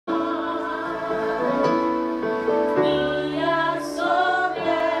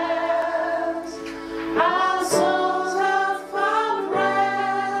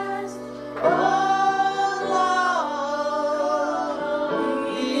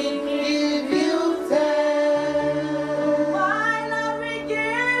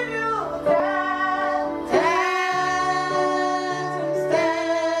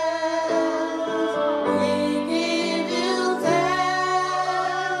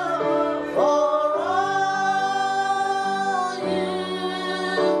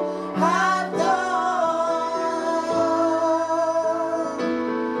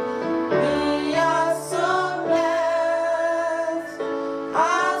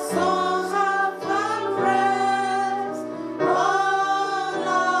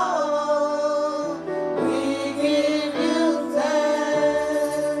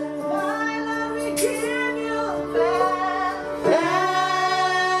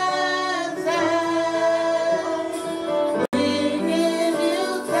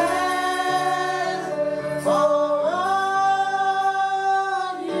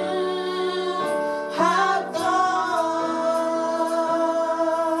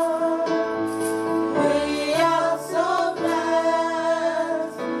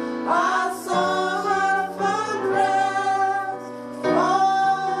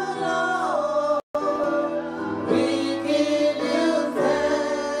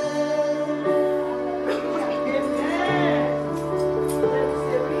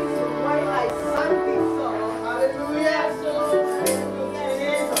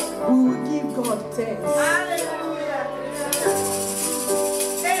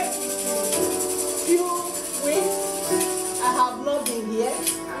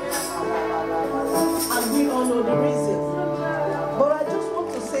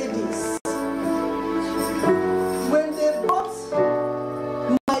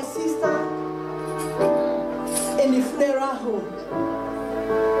home.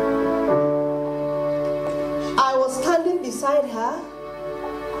 I was standing beside her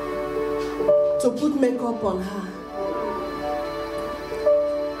to put makeup on her.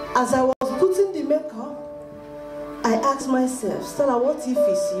 As I was putting the makeup, I asked myself, Stella, what if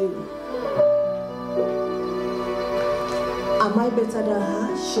it's you? Am I better than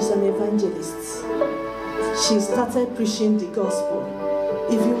her? She's an evangelist. She started preaching the gospel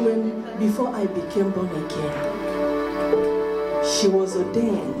even before I became born again. She was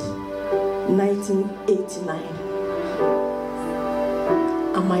ordained 1989.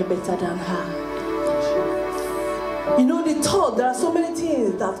 Am I better than her? You know, the thought, there are so many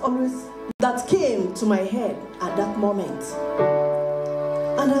things that came to my head at that moment.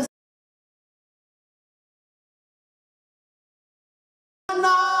 And I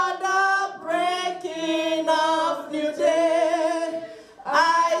another breaking of new day,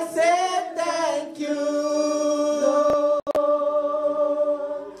 I say thank you, Lord.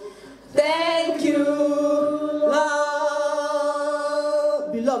 Thank you, Lord.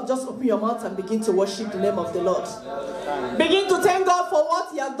 Beloved, just open your mouth and begin to worship the name of the Lord. Begin to thank God for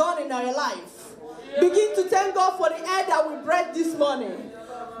what He has done in our life. Begin to thank God for the air that we breathed this morning.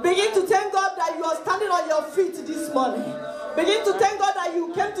 Begin to thank God that you are standing on your feet this morning. Begin to thank God that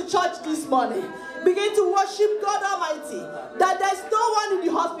you came to church this morning. Begin to worship God Almighty. That there's no one in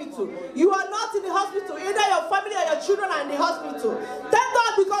the hospital. You are not in the hospital. Either your family or your children are in the hospital. Thank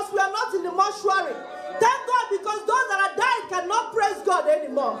God because we are not in the mortuary. Thank God because those that are dying cannot praise God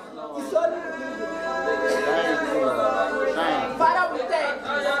anymore. It's only Father, we thank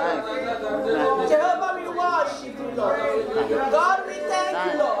you. Jehovah, we worship you, Lord. God, we thank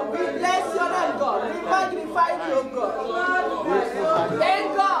you, Lord. We bless your name, God. We magnify you, God.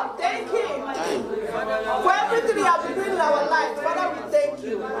 Thank God. Thank Him for everything He has been doing in our lives. Father, we thank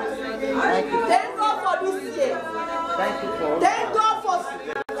you. Thank God for this year. Thank God for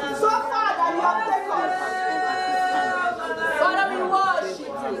so far that you have taken us. Father, we worship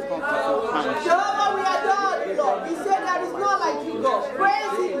you. Jehovah, we adore you, Lord. We say there is none like you, God.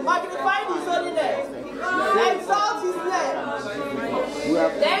 Praise Him. Magnify His holy name. Exalt His name.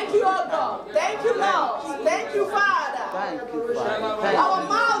 Thank you, oh God. Thank you, Lord. Thank you, Father. Our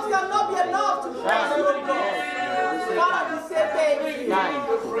mouths cannot be enough to praise you, oh God. Father, we say thank you.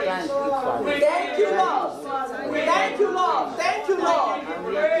 Thank you, Lord. Thank you, Lord. Thank you, Lord.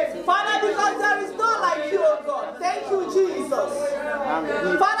 Father, because there is none like you, oh God. Thank you, Jesus.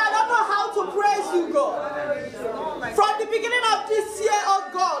 Father, I don't know how to praise you, God. From the beginning of this year, oh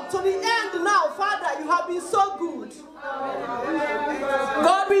God, to the end now, Father, you have been so good.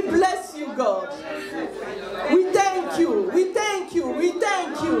 God, we bless you, God. We thank you. We thank you. We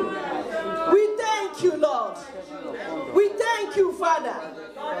thank you. We thank you, Lord. We thank you, Father.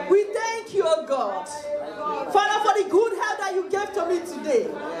 We thank you, oh God. Father, for the good health that you gave to me today.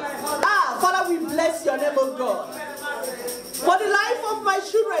 Father, we bless your name, oh God. For the life of my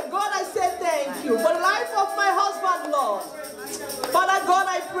children, God, I say thank you. For the life of my husband, Lord. Father, God,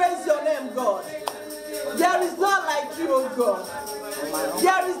 I praise your name, God. There is none like you, oh God.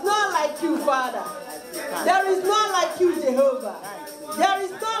 There is none like you, Father. There is none like you, Jehovah. There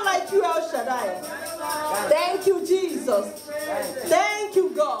is none like you, El Shaddai. Thank you, Jesus. Thank you,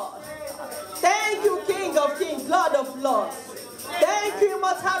 God. Thank you, King of Kings, Lord of Lords. Thank you,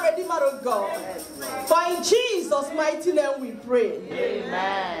 Immortal Redeemer of God. For in Jesus' mighty name we pray.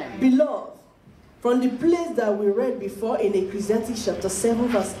 Amen. Beloved, from the place that we read before in Ecclesiastes chapter 7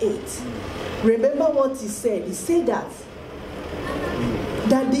 verse 8, remember what he said. He said that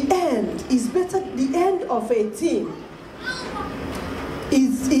the end is better, the end of a thing he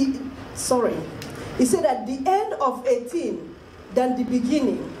said that the end of a thing than the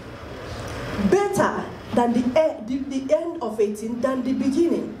beginning, better than the end of a thing than the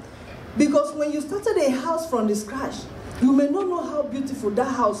beginning. Because when you started a house from the scratch, you may not know how beautiful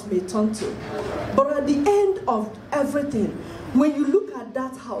that house may turn to. But at the end of everything, when you look at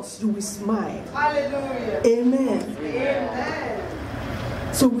that house, you will smile. Hallelujah. Amen.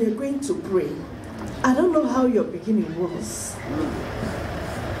 Amen. So we are going to pray. I don't know how your beginning was.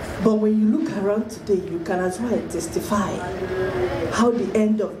 But when you look around today, you can as well testify how the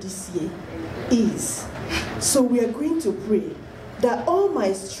end of this year is. So we are going to pray that all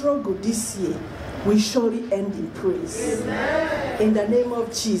my struggle this year will surely end in praise. Amen. In the name of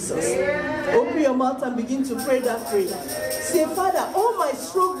Jesus. Amen. Open your mouth and begin to pray that prayer. Say, Father, all my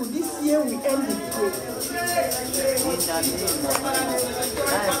struggle this year will end in praise.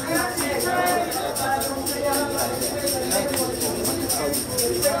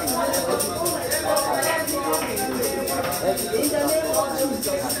 In the name of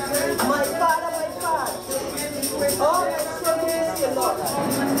Jesus. My Father, all my struggle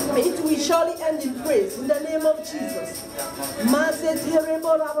praise in the name of Jesus. My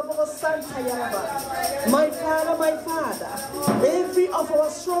Father, every of our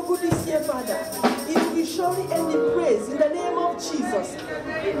struggle this year, Father, it will surely end in praise in the name of Jesus.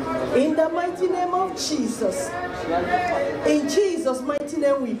 In the mighty name of Jesus. In Jesus' mighty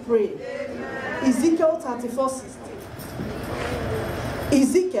name we pray. Ezekiel 34:16.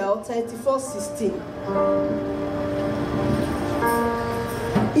 Ezekiel 34:16.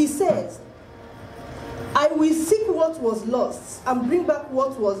 He says, I will seek what was lost and bring back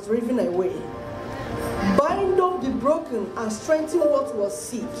what was driven away. Bind up the broken and strengthen what was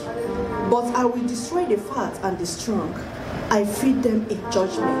sick. But I will destroy the fat and the strong. I feed them in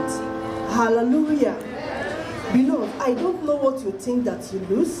judgment. Hallelujah. Beloved, I don't know what you think that you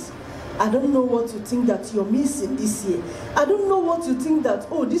lose. I don't know what you think that you're missing this year. I don't know what you think that,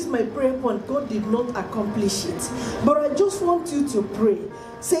 oh, this is my prayer point, God did not accomplish it. But I just want you to pray.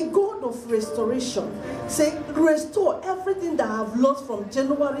 Say, God of restoration, say, restore everything that I have lost from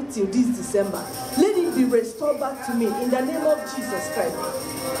January till this December. Let it be restored back to me in the name of Jesus Christ.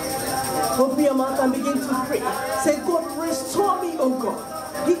 Open your mouth and begin to pray. Say, God, restore me, oh God.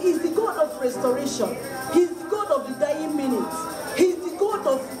 He is the God of restoration. He is the God of the dying minutes. He is the God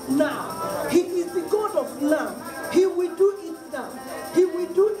of now. He is the God of now. He will do it now. He will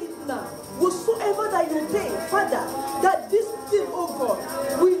do it now. Whatsoever that you think, Father, that this thing, oh God,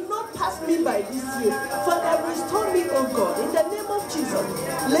 will not pass me by this year. Father, restore me, oh God, in the name of Jesus.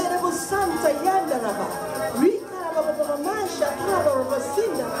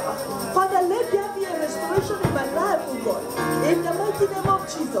 Father, let there be a restoration in my life, oh God, in the mighty name of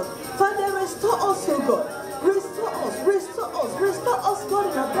Jesus. Father, restore us, oh God. Restore us, restore us, restore us, God,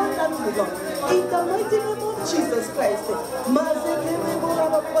 in abundance, God. In the mighty name of Jesus Christ.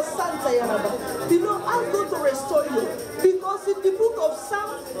 Beloved, ask God to restore you. Because in the book of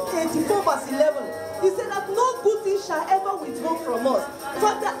Psalm 84, verse 11, he said that no good thing shall ever withhold from us.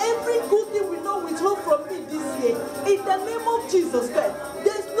 Father, every good thing will not withhold from me this year. In the name of Jesus Christ.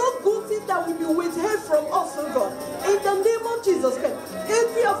 There's no good thing that will be withheld from us, oh God. In the name of Jesus Christ.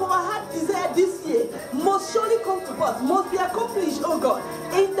 Every of our heart desire this year must surely come to pass, must be accomplished, oh God.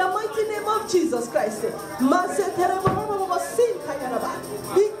 In the mighty name of Jesus Christ.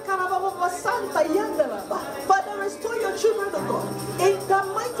 Father, restore your children, oh God. In the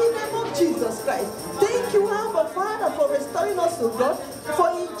mighty name of Jesus Christ. Thank you, Abba Father, for restoring us, oh God. For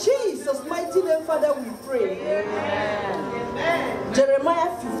in Jesus' mighty name, Father, we pray. Amen. Jeremiah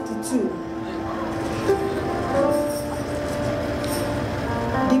 52.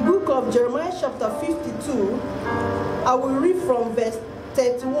 The book of Jeremiah chapter 52, I will read from verse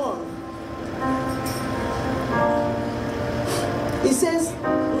 31. It says,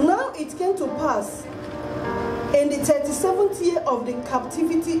 now it came to pass in the 37th year of the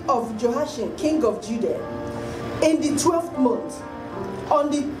captivity of Jehoiakim, king of Judah, in the 12th month,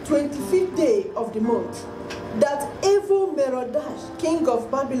 on the 25th day of the month, that Evil-Merodach, king of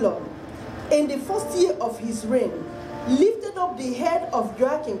Babylon, in the first year of his reign, lifted up the head of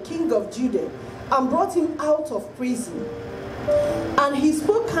Joachim, king of Judah, and brought him out of prison. And he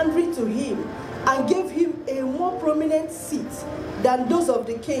spoke kindly to him, and gave him a more prominent seat than those of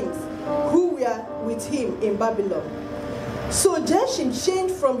the kings who were with him in Babylon. So Joachim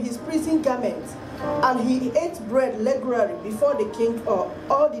changed from his prison garments, and he ate bread regularly before the king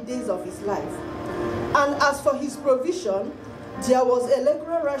all the days of his life. And as for his provision, there was a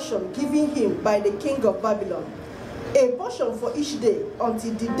regular ration given him by the king of Babylon, a portion for each day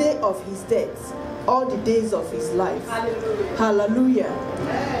until the day of his death, all the days of his life. Hallelujah. Hallelujah.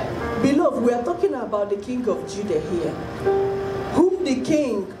 Beloved, we are talking about the king of Judah here, whom the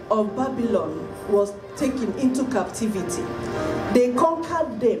king of Babylon was taken into captivity. They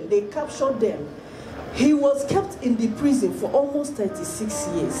conquered them, they captured them. He was kept in the prison for almost 36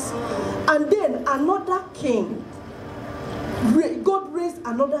 years. And then another king, God raised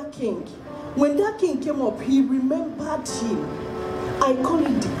another king. When that king came up, he remembered him. I call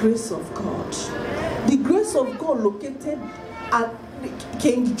it the grace of God. The grace of God located at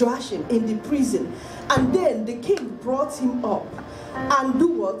King Joachim in the prison. And then the king brought him up and do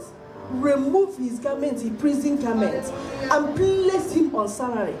what? Remove his garments, his prison garments, and place him on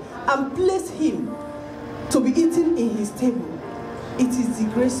salary, and place him to be eaten in his table. It is the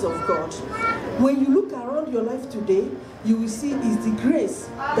grace of God. When you look around your life today, you will see it's the grace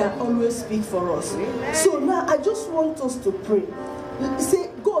that always speaks for us. So now I just want us to pray. Say,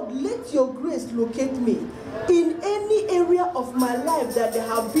 God, let your grace locate me in any area of my life that there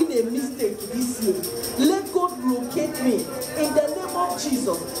have been a mistake this year. Let God locate me in the name of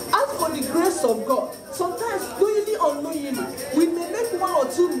Jesus. Ask for the grace of God. Sometimes, knowingly or unknowingly, we may make one or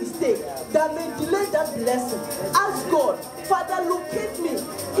two mistakes that may delay that blessing. Ask God, Father, locate me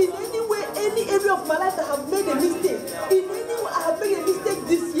in any way, any area of my life that I have made a mistake. In any way I have made a mistake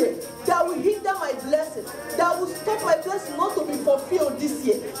this year that will hinder my blessing, that will stop my blessing not to be fulfilled this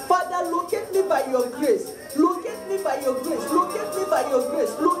year. Father, locate me by your grace. Locate me by your grace. Locate me by your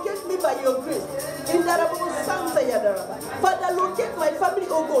grace. Locate me by your grace. In Father, locate my family,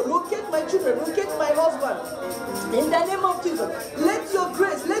 oh God. Locate my children. Locate my husband. In the name of Jesus, let your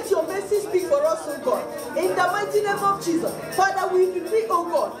grace, let your mercy speak for us, oh God. In the mighty name of Jesus, Father, we decree, oh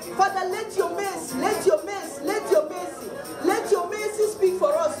God. Father, let your mercy, let your mercy, let your mercy, let your mercy speak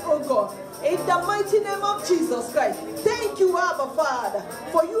for us, oh God. In the mighty name of Jesus Christ. Thank you, Abba Father.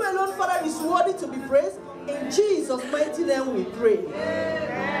 For you alone, Father, is worthy to be praised. In Jesus' mighty name we pray.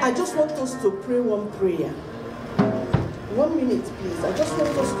 I just want us to pray one prayer. 1 minute, please. I just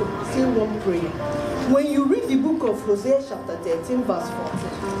want us to say one prayer. When you read the book of Hosea chapter 13, verse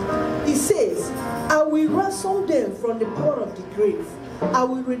 14, it says, I will ransom them from the power of the grave. I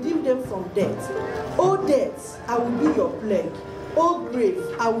will redeem them from death. O death, I will be your plague. O grave,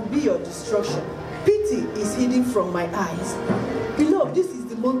 I will be your destruction. Pity is hidden from my eyes. Beloved, this is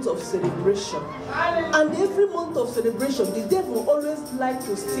the month of celebration. And every month of celebration, the devil always likes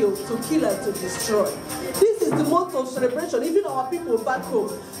to steal, to kill, and to destroy. This is the month of celebration. Even our people back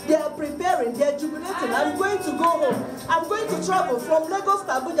home, they are preparing, they are jubilating. I'm going to go home. I'm going to travel from Lagos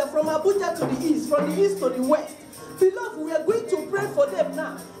to Abuja, from Abuja to the east, from the east to the west. Beloved, we are going to pray for them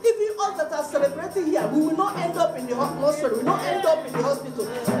now. Even us that are celebrating here, we will not end up in the hospital. We will not end up in the hospital.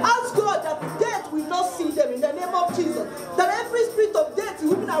 Ask God that death will not see them in the name of Jesus. That every spirit of death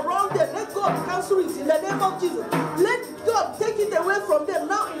will be around them. Let God cancel it in the name of Jesus. Let God take it away from them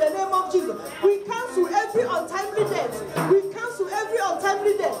now in the name of Jesus. We cancel every untimely death. We cancel every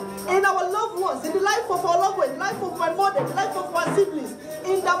untimely death in our loved ones, in the life of our loved ones, in the life of my mother, in the life of our siblings.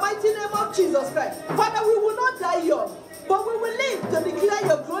 In the mighty name of Jesus Christ. Father, we will not die young, but we will live to declare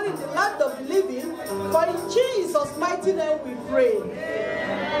your glory in the land of the living. For in Jesus' mighty name we pray.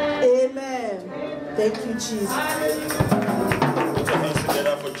 Amen. Thank you, Jesus. Put your hands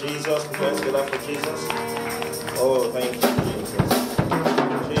together for Jesus. Put your hands together for Jesus. Oh, thank you, Jesus.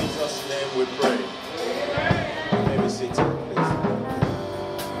 In Jesus' name we pray. Maybe sit, please.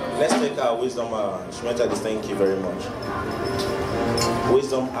 Let's take our wisdom hour. Shmeta, thank you very much.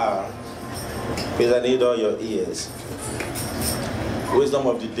 Wisdom hour. Please, I need all your ears. Wisdom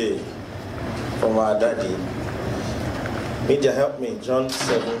of the day from our daddy. Media, help me. John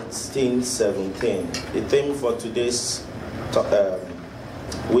 17:17. The theme for today's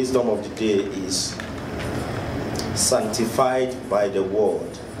wisdom of the day is sanctified by the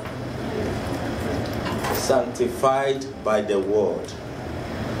word. Sanctified by the word.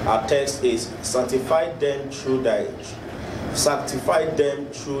 Our text is sanctify them through thy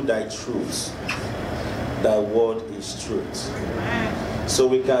truths. Thy word is truth. So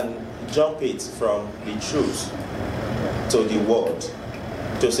we can jump it from the truth to the word.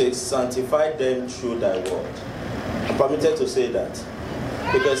 To say, sanctify them through thy word. I'm permitted to say that.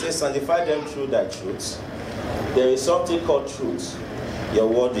 Because it says, sanctify them through thy truth. There is something called truth. Your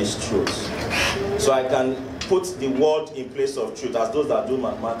word is truth. So I can put the word in place of truth, as those that do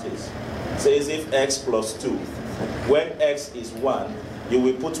mathematics. Says if x plus 2. When x is 1, you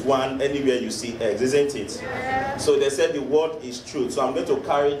will put 1 anywhere you see x, isn't it? Yeah. So they said the word is truth. So I'm going to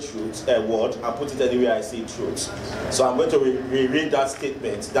carry truth, a word, and put it anywhere I see truth. So I'm going to reread that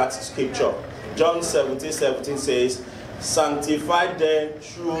statement, that scripture. John 17:17 says, sanctify them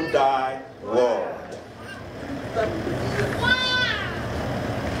through thy word.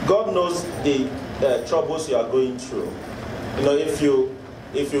 God knows the troubles you are going through. You know, if you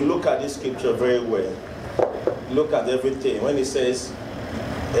look at this scripture very well, look at everything. When he says,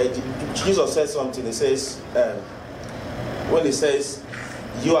 Jesus says something, he says, when he says,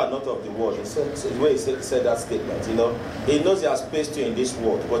 you are not of the world, he said that statement, you know, he knows he has placed you in this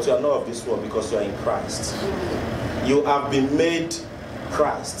world, but you are not of this world because you are in Christ. You have been made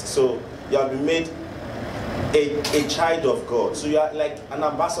Christ. So you have been made a child of God. So you are like an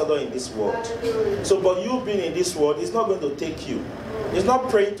ambassador in this world. So, but you being in this world is not going to take you. He's not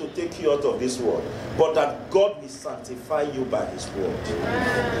praying to take you out of this world, but that God will sanctify you by his word.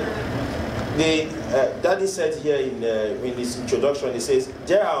 Daddy said here in his introduction, he says,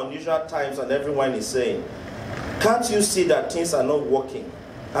 there are unusual times and everyone is saying, can't you see that things are not working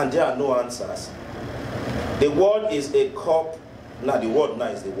and there are no answers? The world is a cup. Now the world now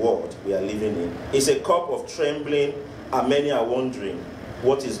is the world we are living in. It's a cup of trembling and many are wondering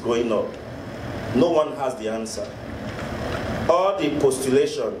what is going on. No one has the answer. All the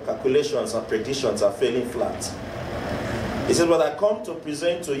postulation, calculations and predictions are falling flat. He says, but I come to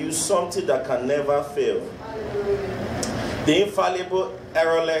present to you something that can never fail. The infallible,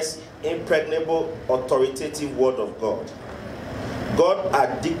 errorless, impregnable, authoritative word of God. God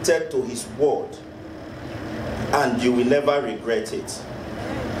addicted to his word, and you will never regret it.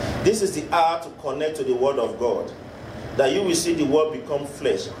 This is the hour to connect to the word of God, that you will see the word become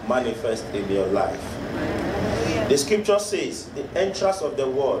flesh manifest in your life. The scripture says, the entrance of the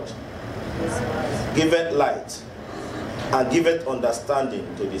word giveth light and giveth understanding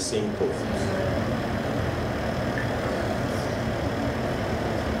to the simple.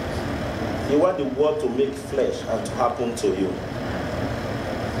 You want the word to make flesh and to happen to you.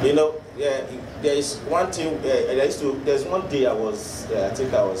 You know, there is one thing. There's one day I was. I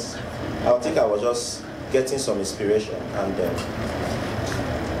think I was just getting some inspiration, and the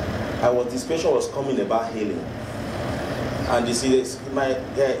inspiration was coming about healing. And you see, the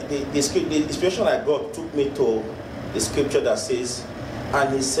inspiration I got took me to the scripture that says,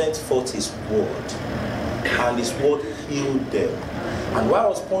 "And he sent forth his word, and his word healed them." And while I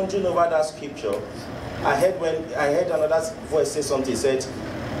was pondering over that scripture, I heard another voice say something. It said,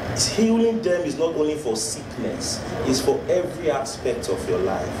 healing them is not only for sickness, it's for every aspect of your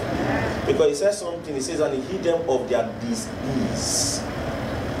life. Because he says something, he says, and he healed them of their disease.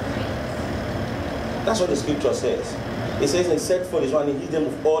 That's what the scripture says. It says, and set for this one, he healed them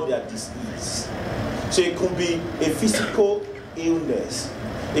of all their disease. So it could be a physical illness,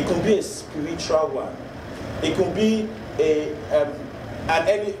 it could be a spiritual one, it could be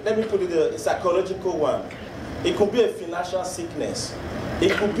let me put it a psychological one. It could be a financial sickness.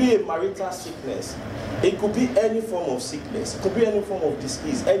 It could be a marital sickness. It could be any form of sickness. It could be any form of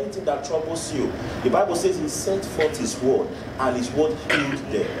disease, anything that troubles you. The Bible says he sent forth his word, and his word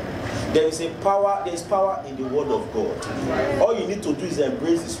healed them. There is power in the word of God. All you need to do is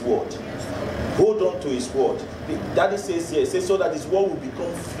embrace his word. Hold on to his word. Daddy says here, says so that his word will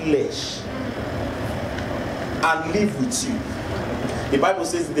become flesh and live with you. The Bible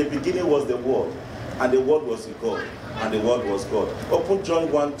says in the beginning was the word, and the word was with God, and the word was God. Open John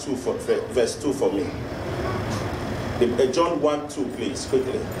 1:2 for verse 2 for me. John 1:2, please,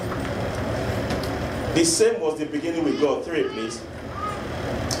 quickly. The same was the beginning with God. 3, please.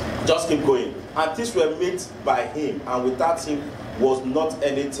 Just keep going. And things were made by him, and without him was not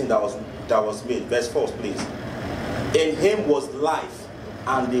anything that was made. Verse 4, please. In him was life,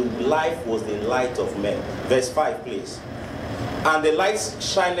 and the life was the light of men. Verse 5, please. And the light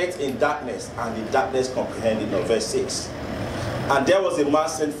shineth in darkness, and the darkness comprehended not. Verse 6. And there was a man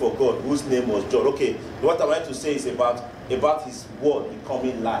sent for God, whose name was John. Okay, what I want to say is about his word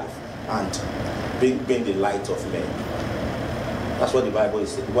becoming life and being the light of men. That's what the Bible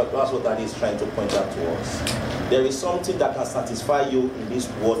is saying. That's what that is trying to point out to us. There is something that can satisfy you in this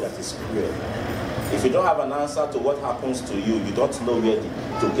word that is real. If you don't have an answer to what happens to you, you don't know where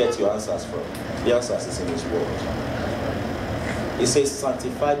to get your answers from. The answers is in his word. It says,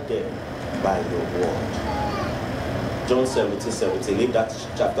 sanctify them by your word. John 17:17. Leave that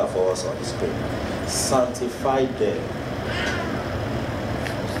chapter for us on the screen. Sanctify them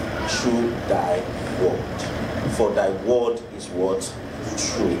through thy word. For thy word is what?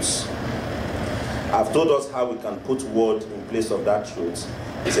 Truth. I've told us how we can put word in place of that truth.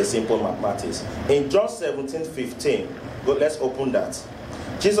 It's a simple mathematics. In John 17:15, let's open that.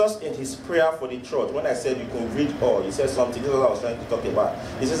 Jesus in his prayer for the church, when I said you can read all, he said something, this is what I was trying to talk about.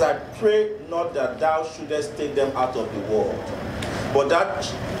 He says, I pray not that thou shouldest take them out of the world, but that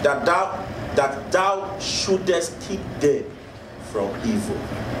thou shouldest keep them from evil.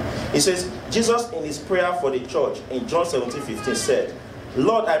 He says, Jesus in his prayer for the church in John 17:15 said,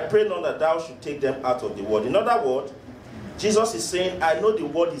 Lord, I pray not that thou should take them out of the world. In other words, Jesus is saying, I know the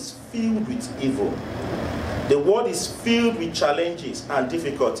world is filled with evil. The world is filled with challenges and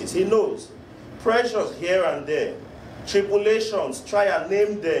difficulties. He knows. Pressures here and there. Tribulations, try and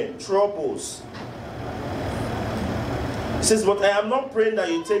name them. Troubles. He says, but I am not praying that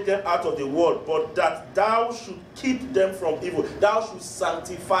you take them out of the world, but that thou should keep them from evil. Thou should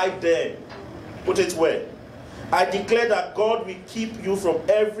sanctify them. Put it where? I declare that God will keep you from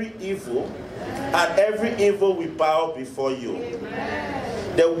every evil, and every evil will bow before you. Amen.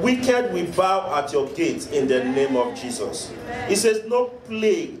 The wicked will bow at your gates in the name of Jesus. He says, no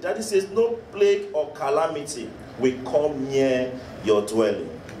plague, that is, says, no plague or calamity will come near your dwelling.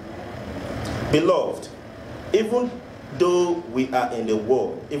 Beloved, even though we are in the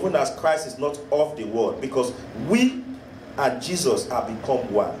world, even as Christ is not of the world, because we and Jesus have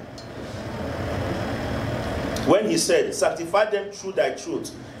become one. When he said, sanctify them through thy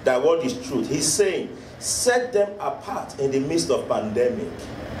truth, thy word is truth, he's saying, set them apart in the midst of pandemic.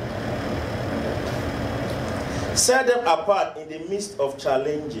 Set them apart in the midst of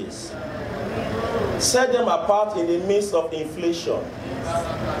challenges. Set them apart in the midst of inflation.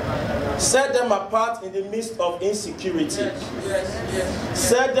 Set them apart in the midst of insecurity.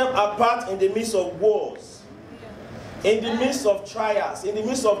 Set them apart in the midst of wars. In the midst of trials, in the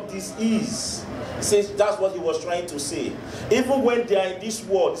midst of disease. He says that's what he was trying to say. Even when they are in this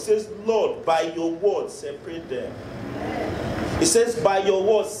world, he says, Lord, by your word, separate them. He says, by your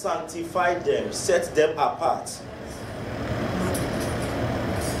word, sanctify them, set them apart.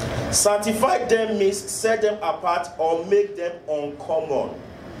 Sanctify them means set them apart or make them uncommon.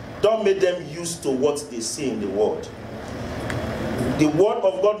 Don't make them used to what they see in the world. The word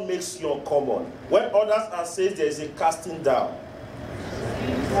of God makes you uncommon. When others are saying there is a casting down,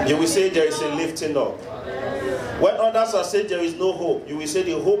 you will say there is a lifting up. When others are saying there is no hope, you will say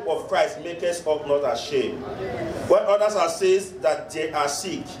the hope of Christ makes us not ashamed. When others are saying that they are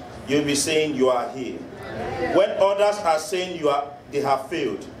sick, you will be saying you are healed. When others are saying they have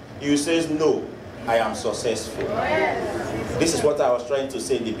failed, you will say no, I am successful. This is what I was trying to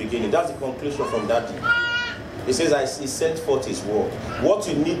say in the beginning. That's the conclusion from that. He says, he sent forth his word. What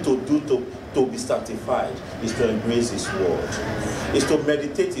you need to do to be sanctified is to embrace his word. Is to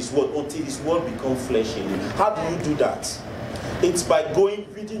meditate his word until his word becomes flesh in you. How do you do that? It's by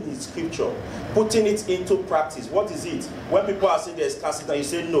reading his scripture, putting it into practice. What is it? When people are saying there's casting down, you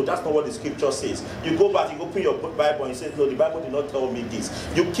say, no, that's not what the scripture says. You go back, you open your Bible and you say, no, the Bible did not tell me this.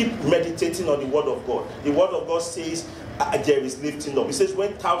 You keep meditating on the word of God. The word of God says, there is lifting up. He says,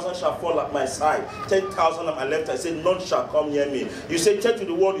 when 1,000 shall fall at my side, 10,000 at my left, I say, none shall come near me. You say, turn to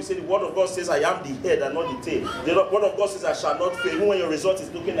the word. You say, the word of God says, I am the head and not the tail. The word of God says, I shall not fail. Even when your result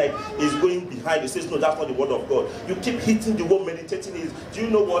is looking like it's going behind, it says, no, that's not the word of God. You keep hitting the word, meditating it. Do you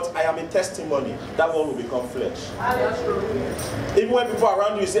know what? I am a testimony. That word will become flesh. Even when people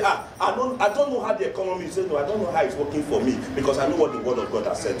around you say, I don't know how the economy is. You say, no, I don't know how it's working for me because I know what the word of God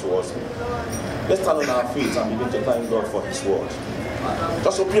has said to us. Let's stand on our feet and begin to thank God for his word.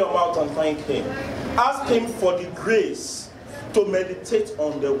 Just open your mouth and thank him. Ask him for the grace to meditate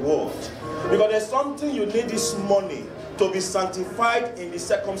on the word. Because there's something you need this morning to be sanctified in the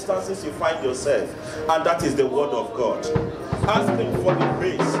circumstances you find yourself. And that is the word of God. Ask him for the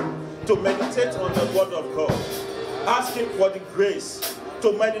grace to meditate on the word of God. Ask him for the grace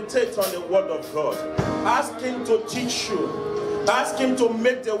to meditate on the word of God. Ask him to teach you. Ask him to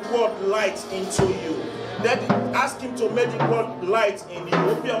make the word light into you. Ask him to make the word light in you.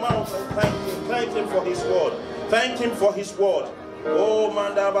 Open your mouth and thank him. Thank him for his word. Thank him for his word. Oh,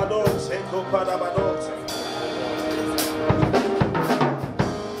 mandabadon, seko padabadon.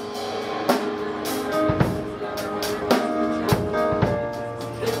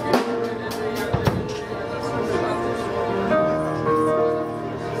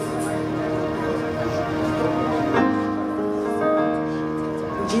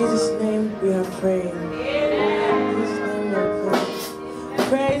 Praying. In Jesus' name we are praying.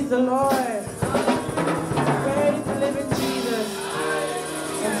 Praise the Lord. Praise the living Jesus.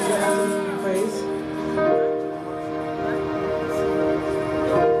 And together we give praise.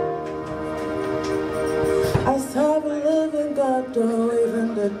 I serve a living God, though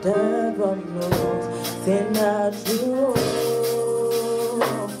even the devil knows. Say not true.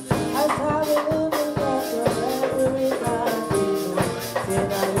 I serve a living God, though everybody knows. Say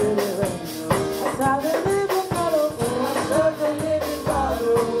not true. I serve a living God, I serve a living God,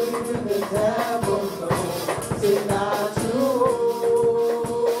 even the devil knows. Say not true.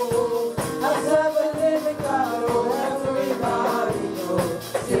 I serve a living God, everybody knows.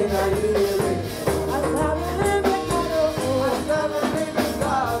 Say not you.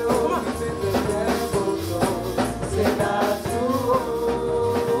 Say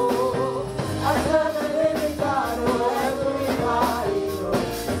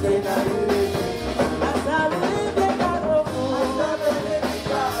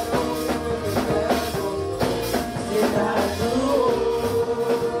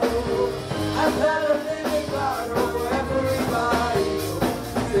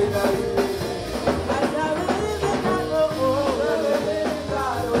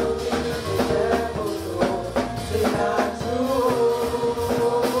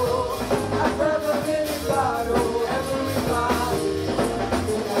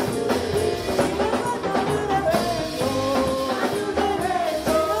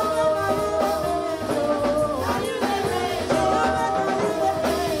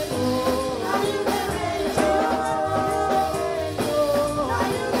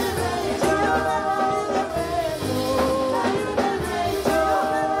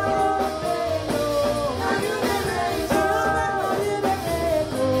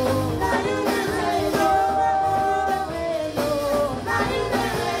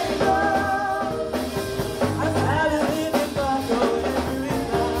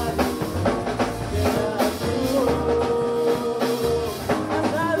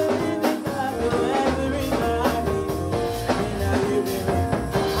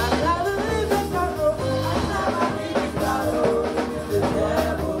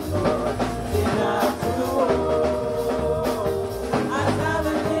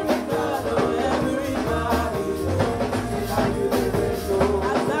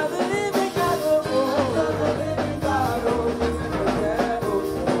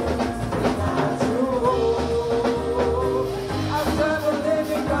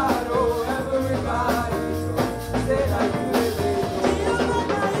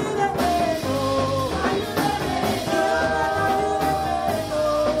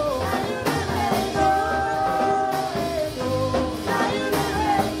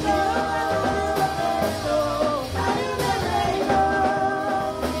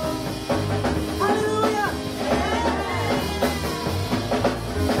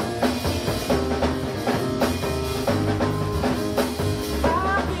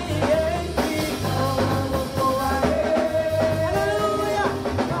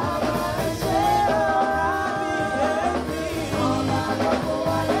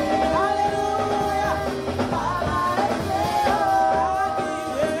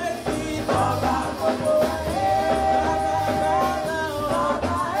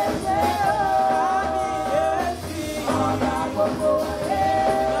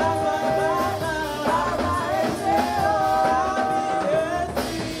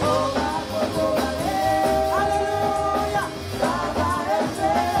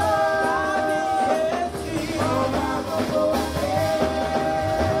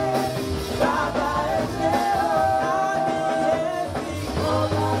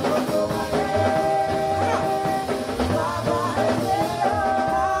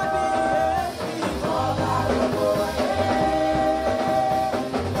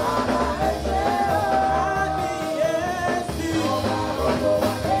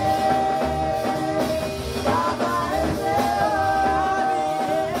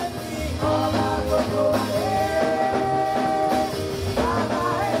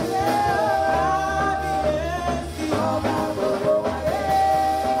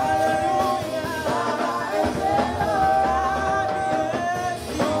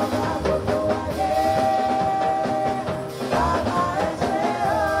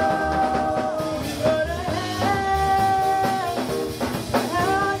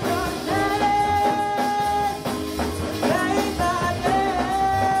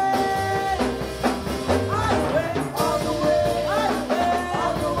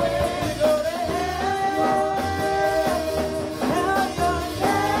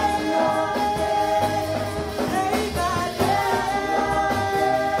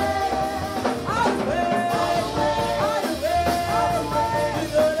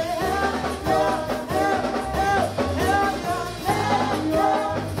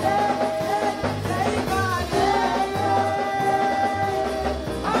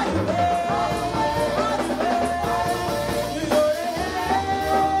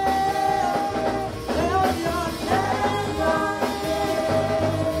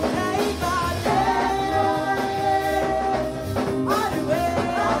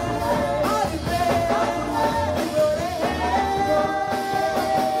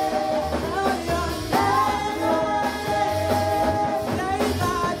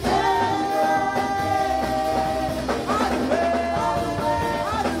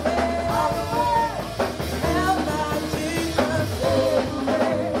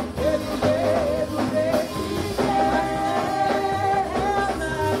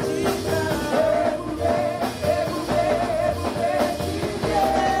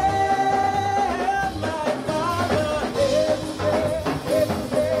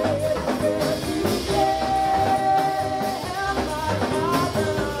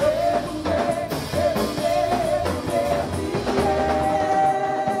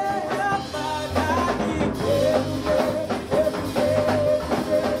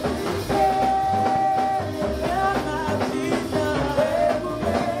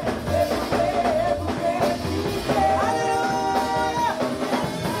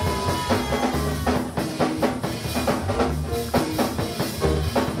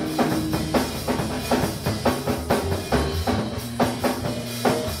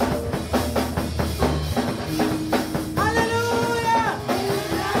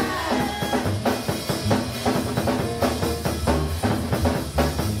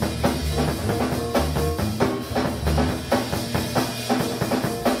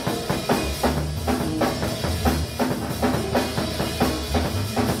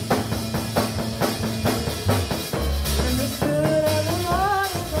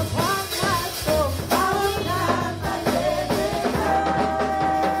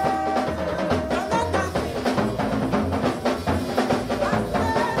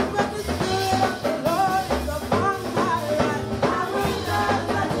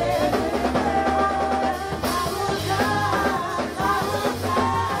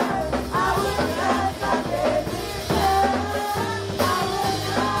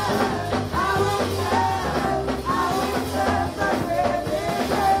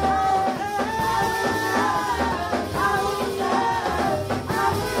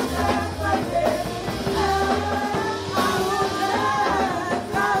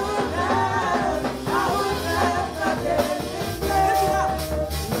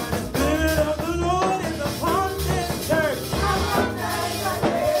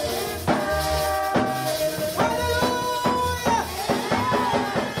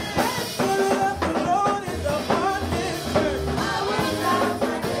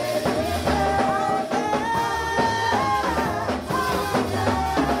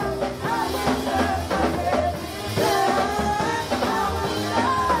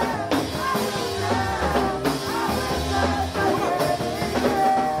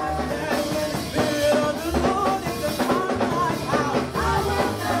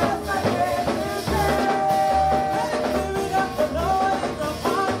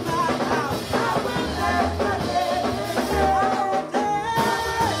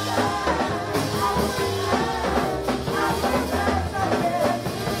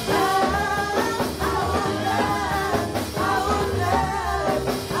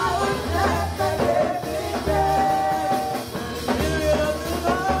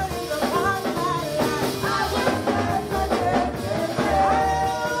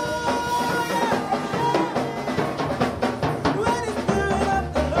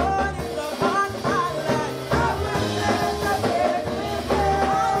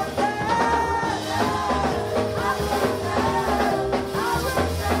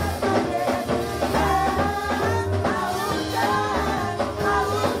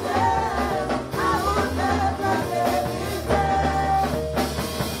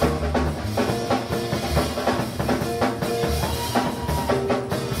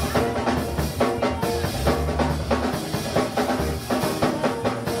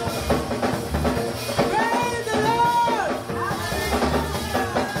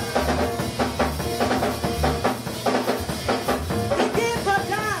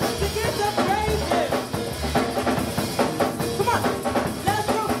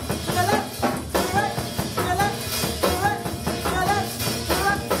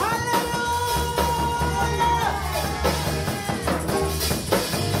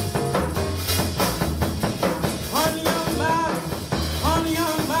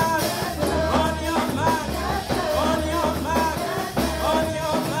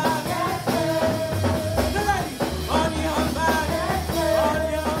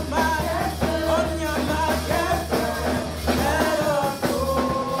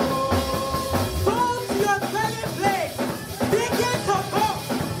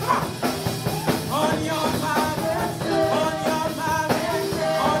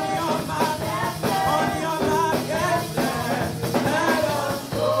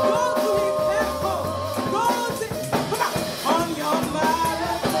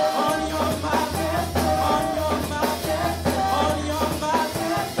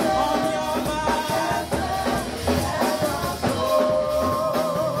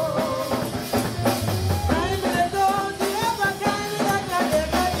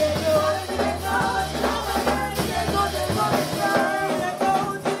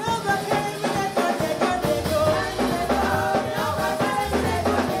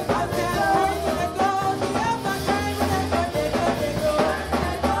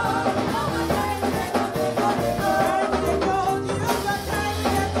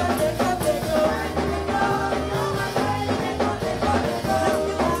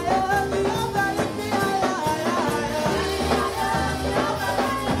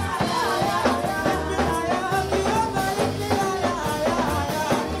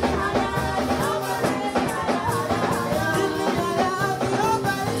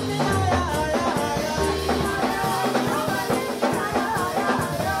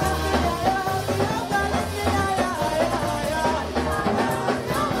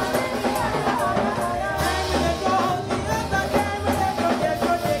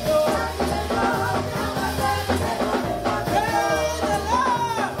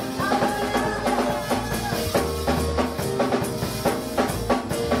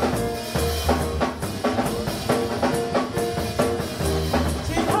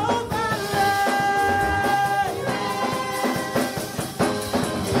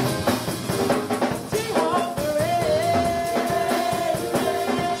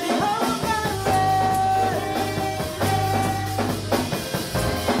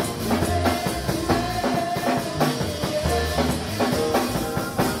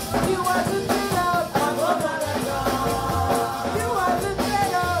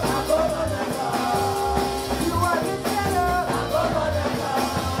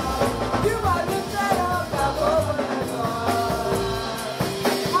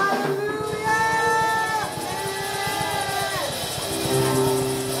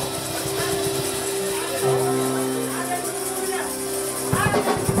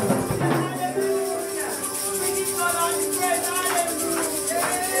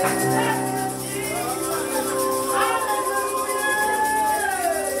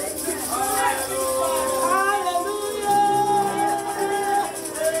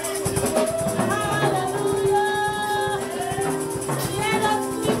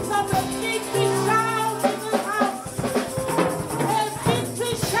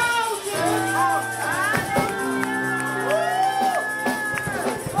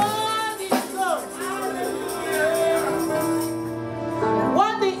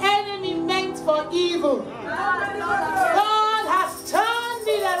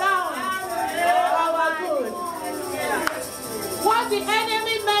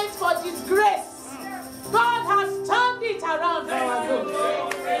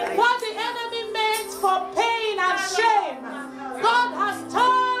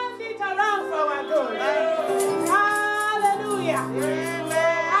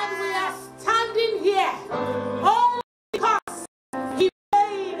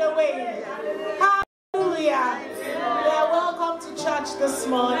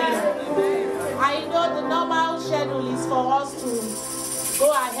Hallelujah. I know the normal schedule is for us to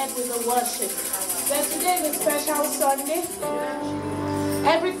go ahead with the worship. But today is a special Sunday.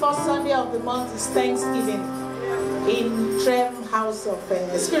 Every first Sunday of the month is Thanksgiving in Trem House of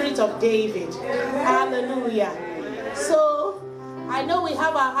Spirit of David. Hallelujah. So I know we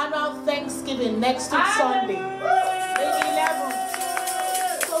have our annual Thanksgiving next week Sunday, the 11th.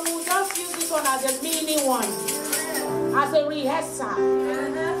 So we'll just use this one as a mini one, as a rehearsal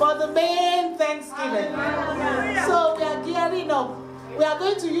for the main Thanksgiving. So we are gearing up. We are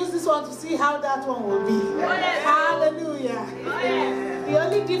going to use this one to see how that one will be. Hallelujah. The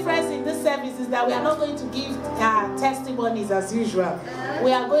only difference in this service is that we are not going to give testimonies as usual.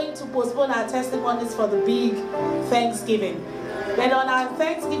 We are going to postpone our testimonies for the big Thanksgiving. But on our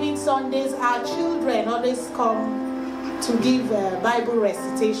Thanksgiving Sundays, our children always come to give Bible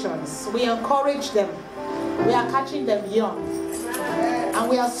recitations. We encourage them. We are catching them young. And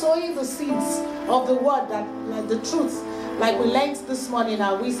we are sowing the seeds of the word, that, like the truth, like we learned this morning,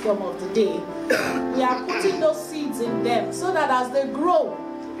 our wisdom of the day. We are putting those seeds in them so that as they grow,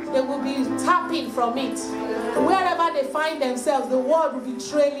 they will be tapping from it. Wherever they find themselves, the word will be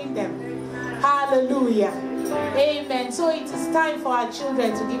trailing them. Hallelujah. Amen. So it is time for our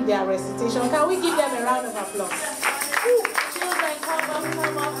children to give their recitation. Can we give them a round of applause? Children, come up,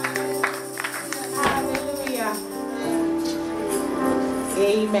 come up. Hallelujah.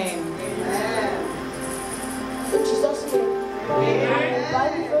 Amen. In Jesus' name. The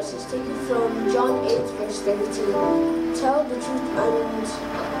Bible verse is taken from John 8, verse 17. Tell the truth and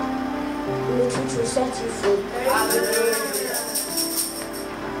the truth will set you free.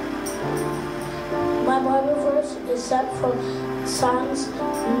 My Bible verse is set from Psalms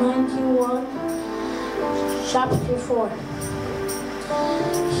 91, chapter 4.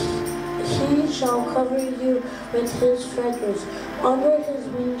 He shall cover you with his feathers. Under his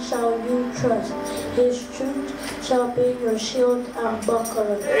wings shall you trust. His truth shall be your shield and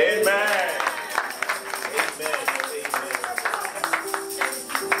buckler. Amen.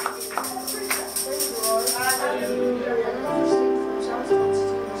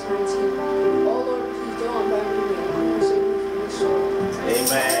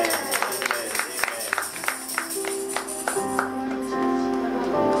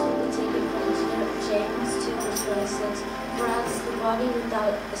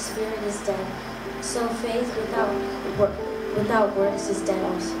 So faith without works is dead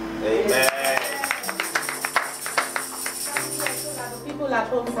also. Amen. So that the people at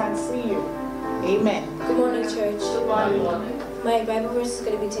home can see you. Amen. Good morning, church. Good morning. My Bible verse is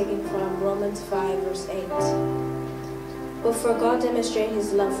going to be taken from Romans 5, verse 8. But for God demonstrated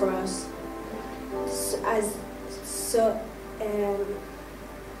his love for us,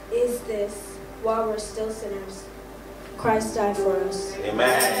 is this, while we're still sinners, Christ died for us.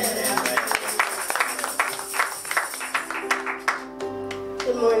 Amen.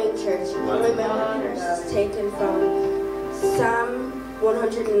 Good morning, church. My Bible verse is taken from Psalm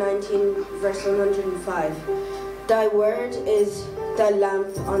 119, verse 105. Thy word is thy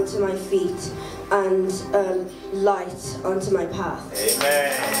lamp unto my feet and a light unto my path.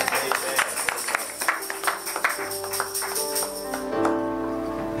 Amen.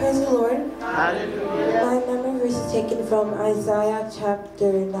 Praise the Lord. Hallelujah. My memory verse is taken from Isaiah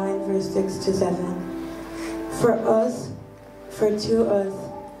chapter 9, verse 6 to 7. For to us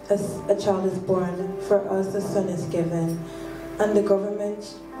a child is born, for us a son is given, and the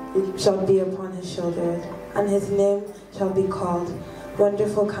government shall be upon his shoulders, and his name shall be called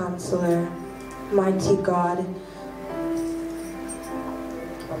Wonderful Counselor, Mighty God,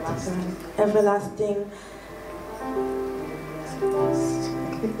 Everlasting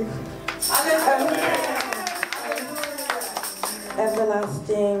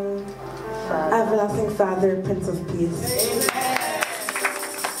Father, Prince of Peace.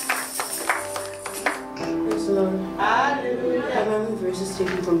 Praise the Lord. Hallelujah. My memory verse is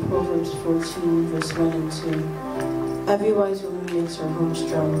taken from Proverbs 14, verse 1 and 2. Every wise woman makes her home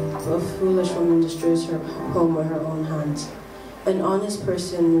strong, but a foolish woman destroys her home with her own hands. An honest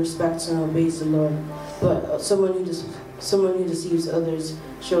person respects and obeys the Lord, but someone who deceives others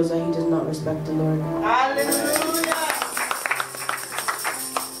shows that he does not respect the Lord. Hallelujah.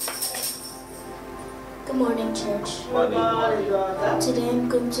 Good morning, church. Today I'm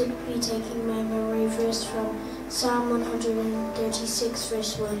going to be taking my memory verse from Psalm 136,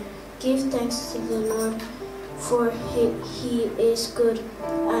 verse 1. Give thanks to the Lord, for he is good,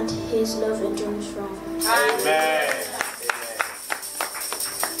 and his love endures forever. Amen.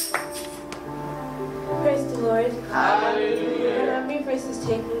 Praise the Lord. Hallelujah. My memory verse is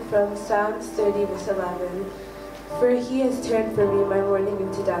taken from Psalms 30, verse 11. For he has turned for me my mourning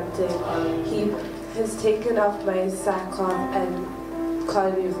into dancing. He has taken off my sackcloth and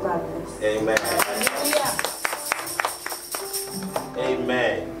clothed me with gladness. Amen.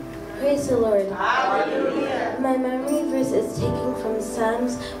 Amen. Praise the Lord. Hallelujah. My memory verse is taken from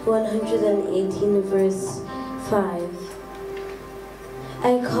Psalms 118, verse 5.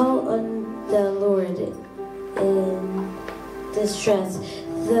 I call on the Lord in distress.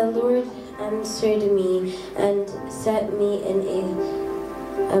 The Lord answered me and set me in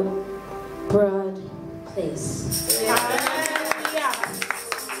a broad place. Hallelujah.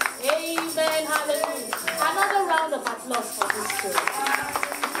 Amen. Hallelujah. Another round of applause for this church.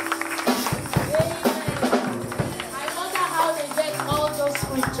 I wonder how they get all those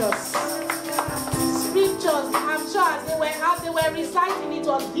scriptures. I'm sure as they were reciting, it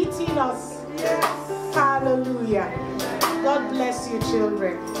was hitting us. Yes. Hallelujah. God bless you,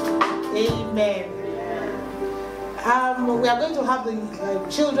 children. Amen. We are going to have the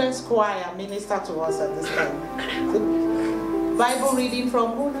children's choir minister to us at this time. The Bible reading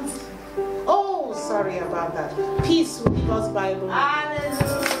from who now? Oh, sorry about that. Peace will give us Bible reading.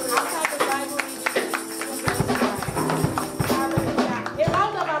 Hallelujah. After the Bible reading, hallelujah. A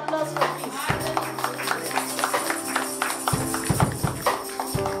round of applause for peace.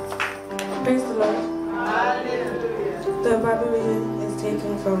 Praise the Lord. Hallelujah. The Bible reading is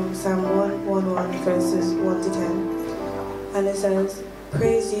taken from Psalm 111, verses 1 to 10. And it says,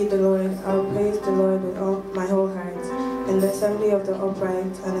 Praise ye the Lord, I'll praise the Lord with all my whole heart, in the assembly of the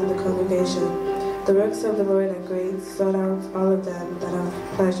upright and in the congregation. The works of the Lord are great, sought out all of them that have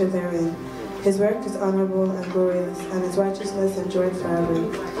pleasure therein. His work is honorable and glorious, and his righteousness endured forever.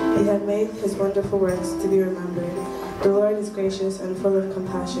 He had made his wonderful works to be remembered. The Lord is gracious and full of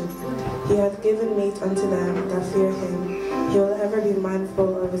compassion. He hath given meat unto them that fear him. He will ever be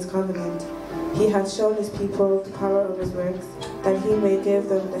mindful of his covenant. He hath shown his people the power of his works, that he may give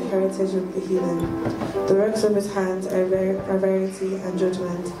them the heritage of the heathen. The works of his hands are verity and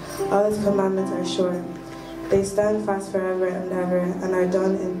judgment. All his commandments are sure. They stand fast forever and ever, and are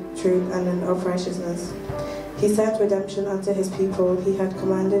done in truth and in righteousness. He sent redemption unto his people. He had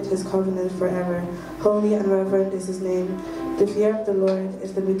commanded his covenant forever. Holy and reverend is his name. The fear of the Lord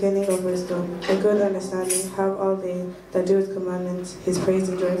is the beginning of wisdom. A good understanding have all they that do his commandments. His praise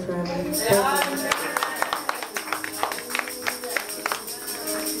endureth forever.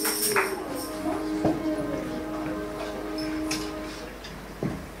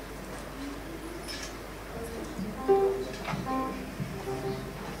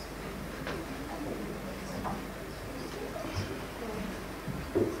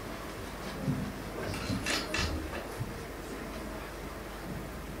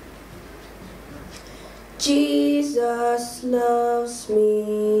 Jesus loves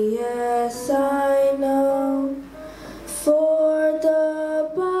me, yes I know, for the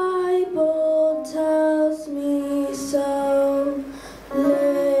Bible tells me so.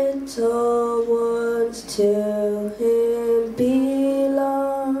 Little ones to him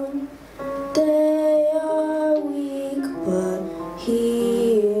belong. They are weak, but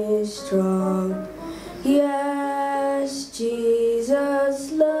he is strong. Yes,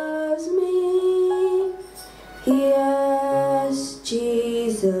 Jesus loves me. Yes,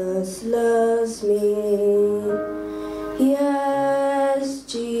 Jesus loves me. Yes,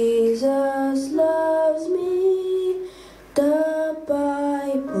 Jesus loves me. The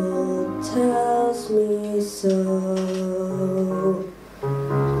Bible tells me so.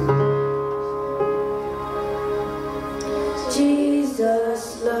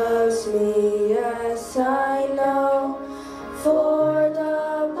 Jesus loves me, yes I know, for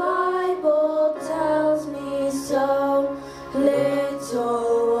the Bible tells me so.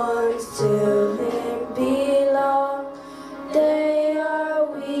 Little ones to him belong. They are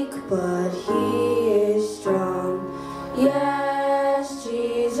weak, but he is strong. Yes,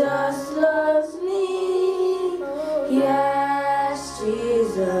 Jesus loves me. Yes,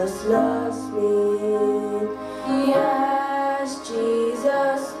 Jesus loves me. Yes,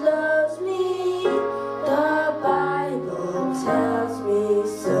 Jesus loves me. The Bible tells me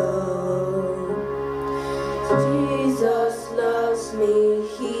so. Jesus loves me,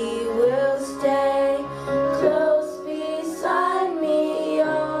 he will stay close beside me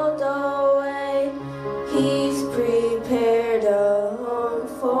all the way.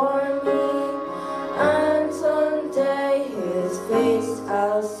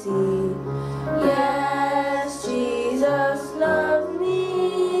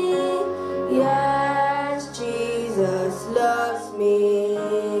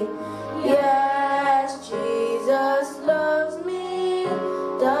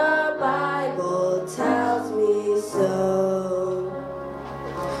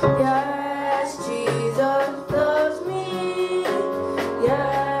 Yes, Jesus loves me.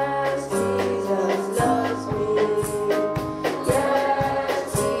 Yes, Jesus loves me.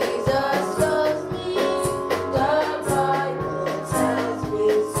 Yes, Jesus loves me. The Bible tells me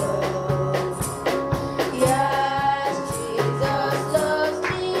so. Yes, Jesus loves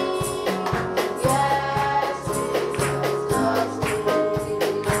me. Yes, Jesus loves me.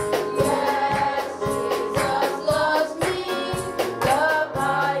 Yes, Jesus loves me. The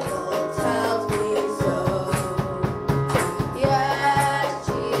Bible tells me so. Yes,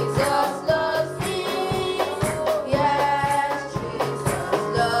 Jesus loves me. Yes, Jesus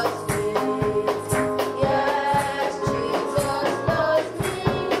loves me. Yes, Jesus loves me.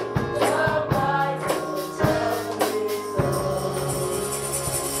 The Bible tells me so.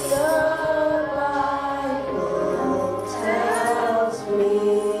 The Bible tells me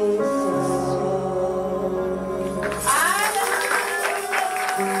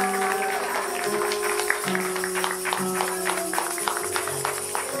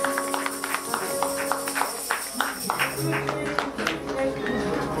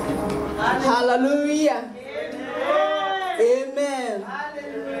Hallelujah. Amen.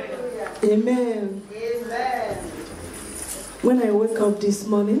 Amen. When I woke up this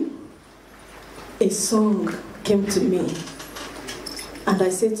morning, a song came to me. And I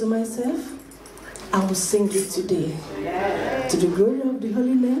said to myself, I will sing it today. To the glory of the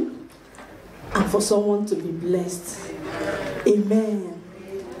holy name and for someone to be blessed. Amen.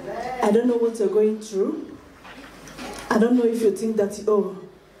 I don't know what you're going through. I don't know if you think that, oh,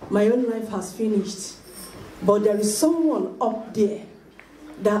 my own life has finished. But there is someone up there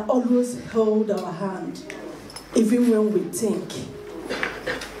that always held our hand, even when we think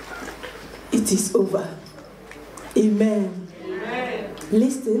it is over. Amen. Amen.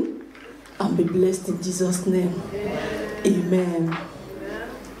 Listen and be blessed in Jesus' name. Amen.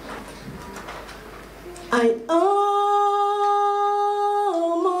 I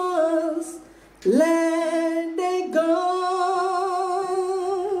almost let it go.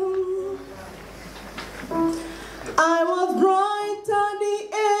 I was right at the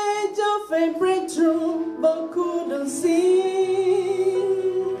edge of a breakthrough, but couldn't see.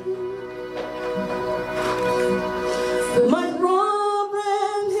 My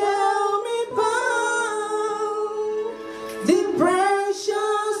problem held me bound.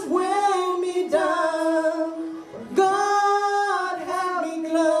 Depressions weighed me down. God held me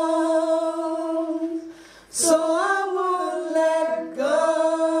close, so I won't let go.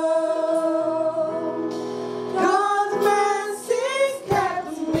 God's mercy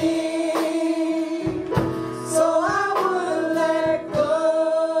kept me, so I won't let go.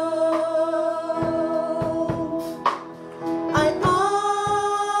 I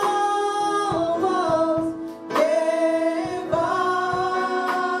almost gave up.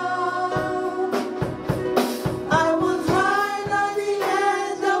 I was right at the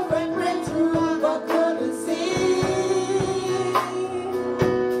edge of a breakthrough, but couldn't see.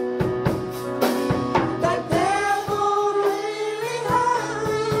 The devil really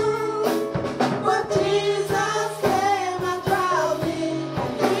hurt, but Jesus came and grabbed me,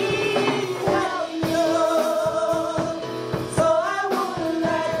 and He held me up, so I won't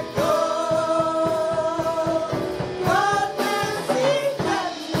let go. God's mercy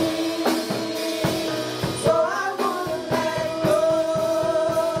kept me, so I won't let go.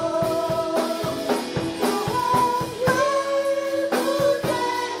 So I won't let go.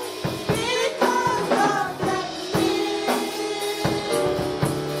 He kept me. God kept me.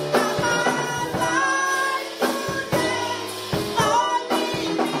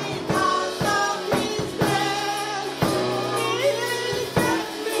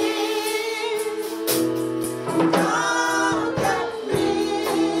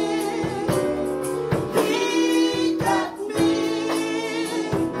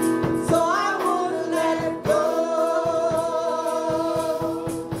 So I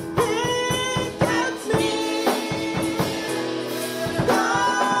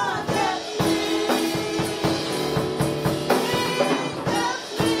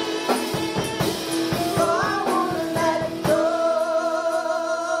won't let go.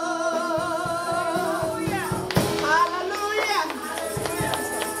 Hallelujah.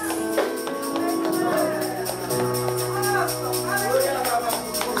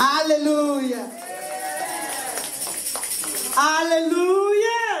 Hallelujah.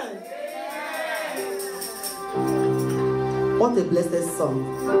 Hallelujah. What a blessed song.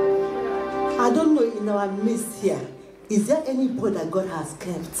 I don't know in our midst here, is there anybody that God has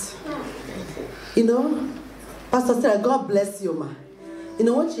kept? You know, Pastor Sarah, God bless you, ma. You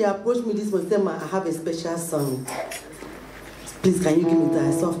know, when she approached me this morning, said, ma, I have a special song. please, can you give me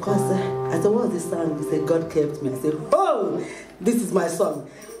that? So, of course, I said, what's this song? He said, God kept me. I said, oh, this is my song.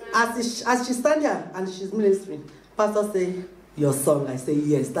 As she stand here and she's ministering, Pastor say, your song. I say,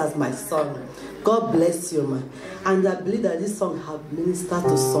 yes, that's my song. God bless you, man. And I believe that this song has ministered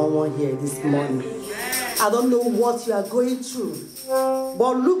to someone here this morning. I don't know what you are going through,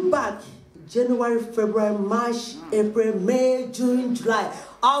 but look back. January, February, March, April, May, June, July,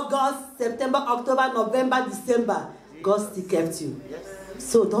 August, September, October, November, December. God still kept you.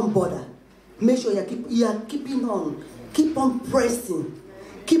 So don't bother. Make sure you are keeping on. Keep on pressing.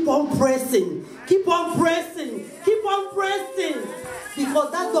 Keep on pressing. Keep on pressing. Keep on pressing.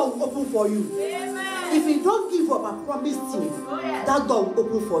 Because that door will open for you. If you don't give up, I promise you, that door will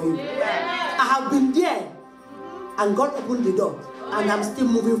open for you. I have been there, and God opened the door, and I'm still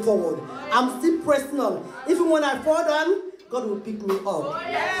moving forward. I'm still pressing on. Even when I fall down, God will pick me up.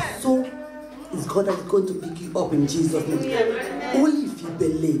 So it's God that is going to pick you up in Jesus' name. Only if you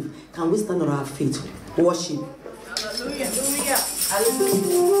believe. Can we stand on our feet? Worship. Hallelujah. Hallelujah.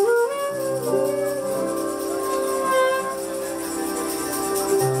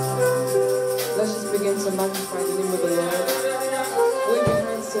 Let's just begin to magnify the name of the Lord. Wave your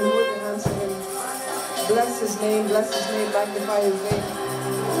hands to him, wave your hands to him. Bless his name, magnify his name.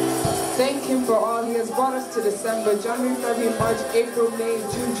 Thank him for all he has brought us to December, January, February, March, April, May,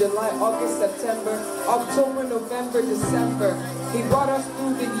 June, July, August, September, October, November, December. He brought us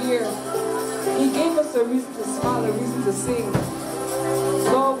through the year. He gave us a reason to smile, a reason to sing.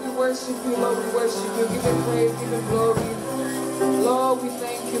 Lord, we worship you, Lord, we worship you. Give him praise, give him glory. Lord, we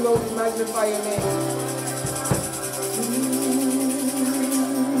thank you, Lord, we magnify your name.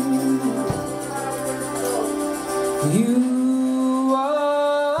 You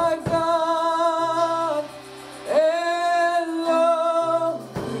are God, Elohim,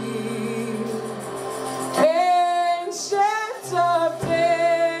 ancient of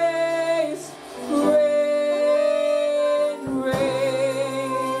days, reign,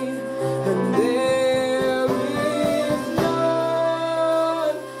 and there is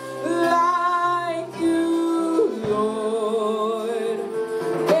none like you, Lord,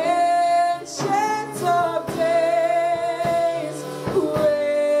 ancient of days.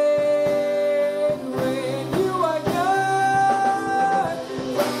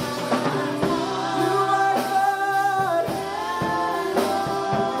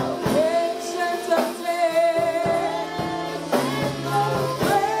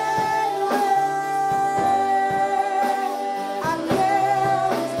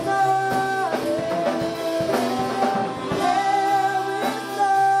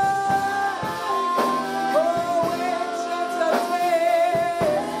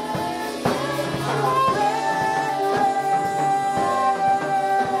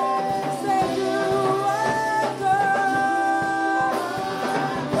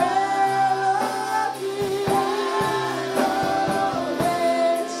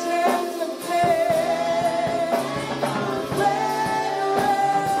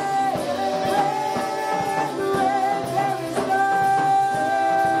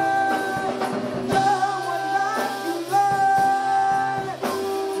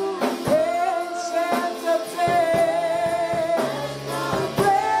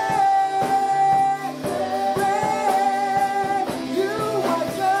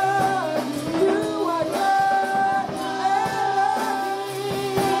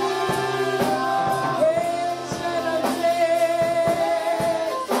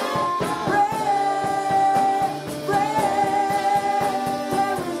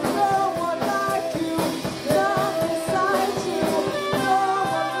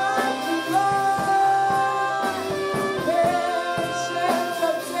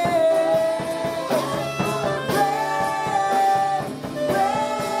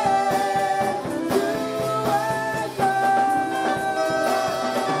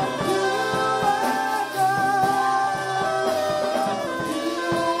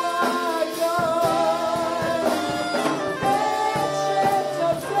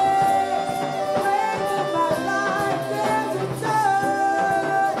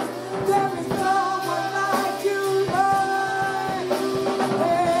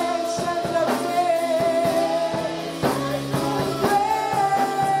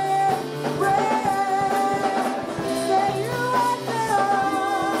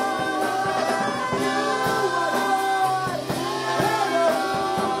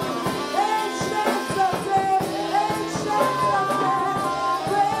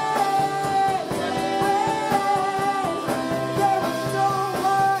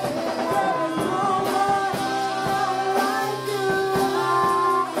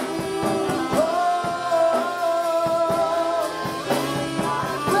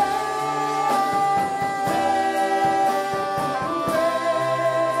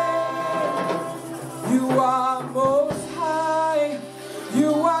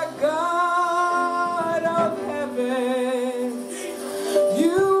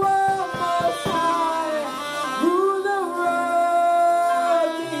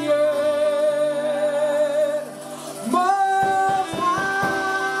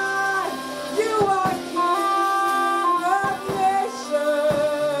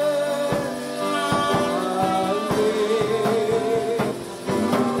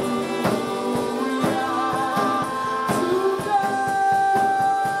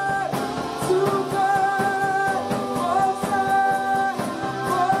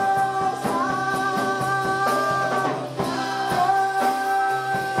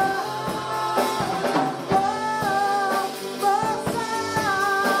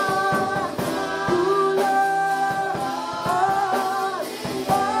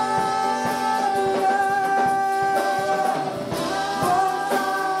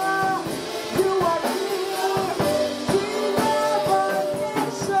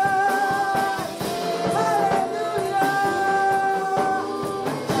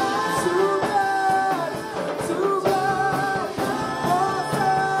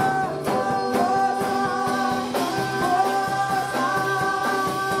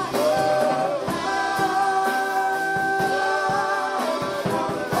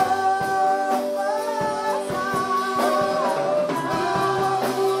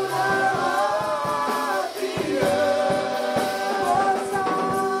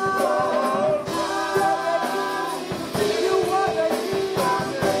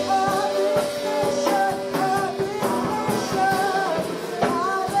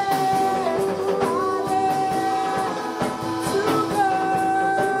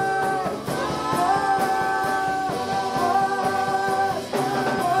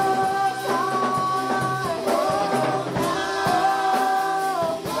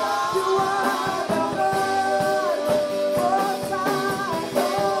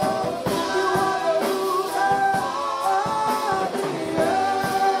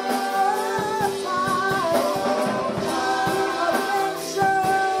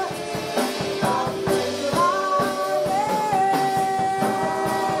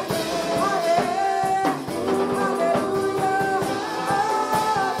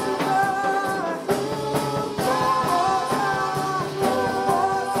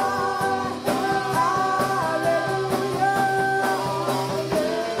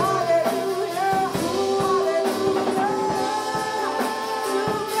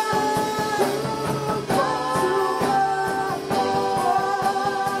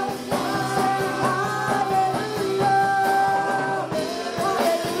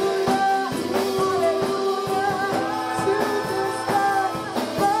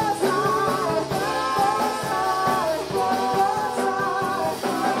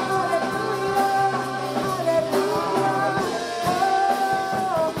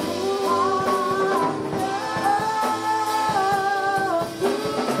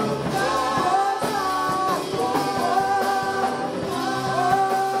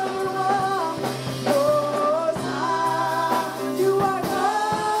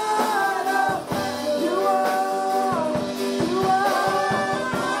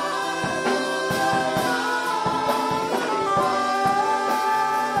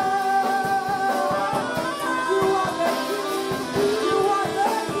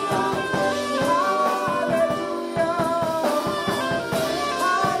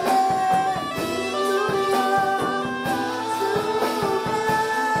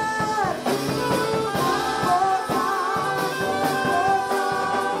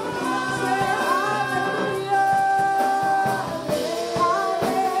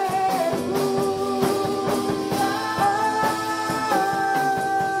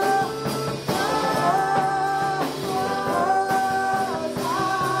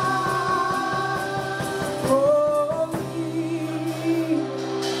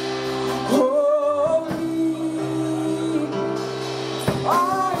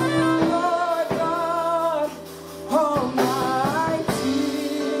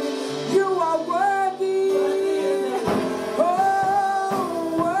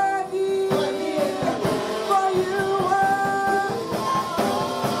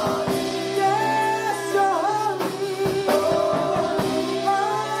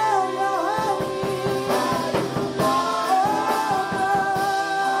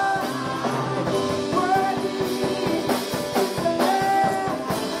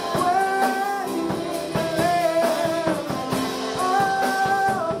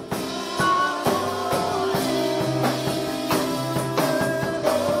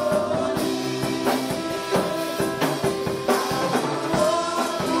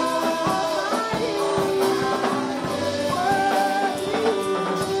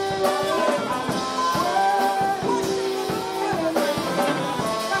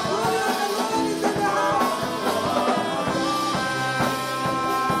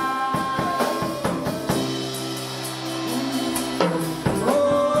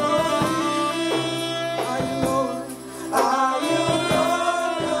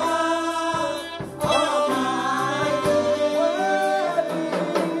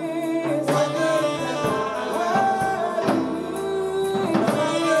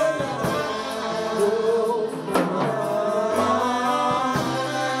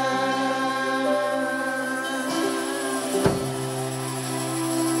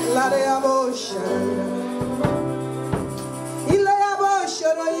 The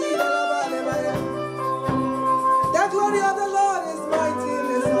glory of the Lord is mighty in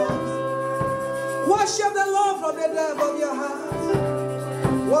this house. Worship the Lord from the depth of your heart.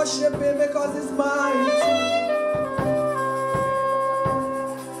 Worship Him because He's mighty.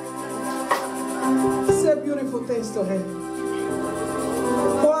 Say beautiful things to Him.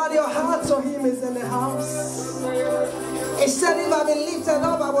 Pour out your heart to Him is in the house. He said, if I be lifted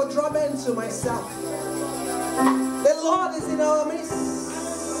up, I will draw men to myself. The Lord is in our midst.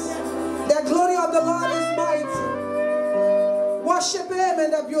 The glory of the Lord is mighty. Worship Him in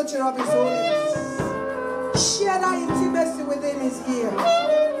the beauty of His holiness. Share that intimacy with Him is here.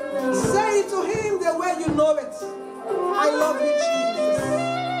 Say it to Him the way you know it. I love you, Jesus.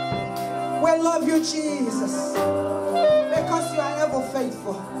 We love you, Jesus. Because you are ever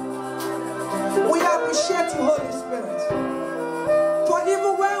faithful. We appreciate you, Holy Spirit. For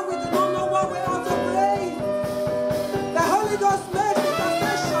even when we do not know what we ought to pray, the Holy Ghost makes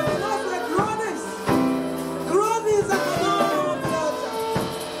intercession in us with groanings. Groanings that cannot be uttered.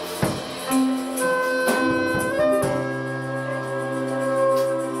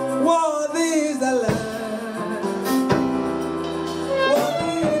 Worthy is the Lamb.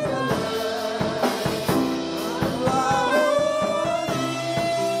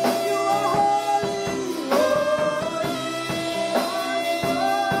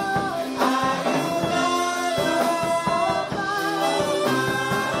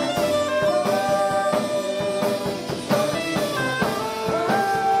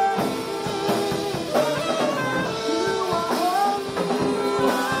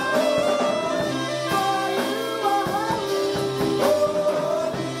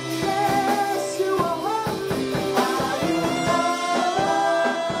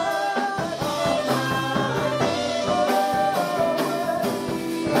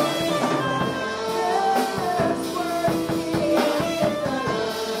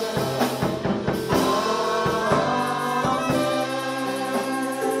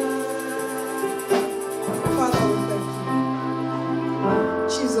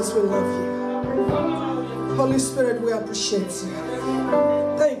 Holy Spirit, we appreciate you.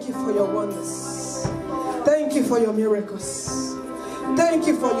 Thank you for your wonders. Thank you for your miracles. Thank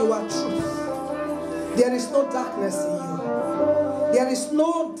you for your truth. There is no darkness in you. There is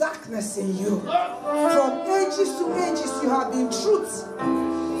no darkness in you. From ages to ages you have been truth.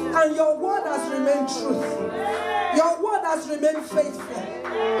 And your word has remained truth. Your word has remained faithful.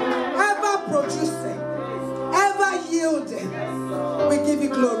 Ever producing. Ever yielding. We give you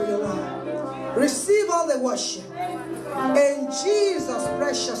glory, Lord. Receive all the worship. In Jesus'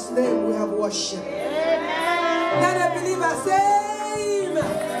 precious name we have worship. Let a believer say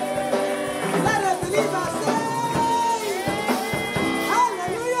amen. Let a believer say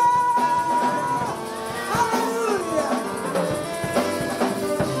hallelujah. Hallelujah.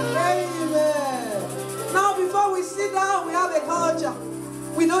 Amen. Now before we sit down, we have a culture.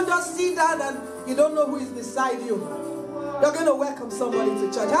 We don't just sit down and you don't know who is beside you. You're going to welcome somebody to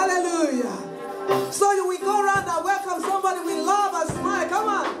church. Hallelujah. So we go around and welcome somebody with love and smile. Come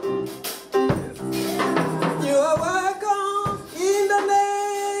on. You are welcome in the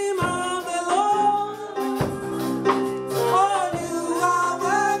name of the Lord. Oh, you are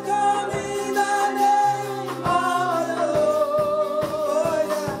welcome in the name of the Lord. Oh,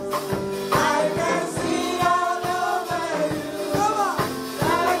 yes. I can see all over you. Come on.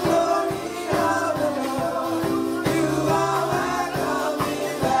 The glory of the Lord. You are welcome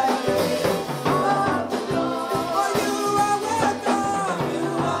in the name.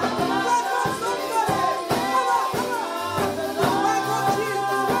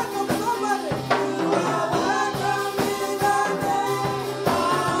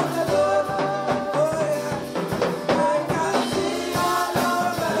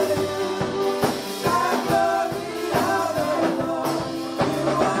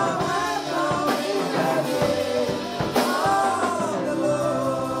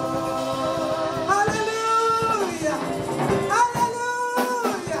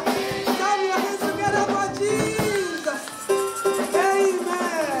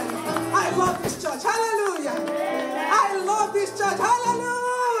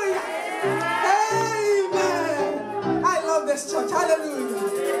 Church,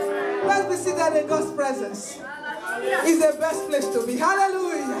 hallelujah. Let's be seated in God's presence. It's the best place to be.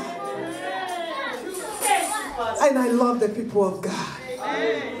 Hallelujah. And I love the people of God.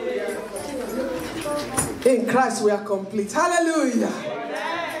 In Christ we are complete. Hallelujah.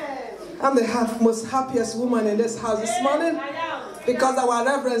 I'm the most happiest woman in this house this morning because our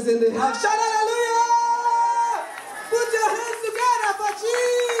reverends in the house. Shout hallelujah! Put your hands together for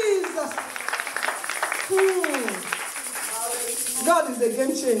Jesus. Jesus. God is a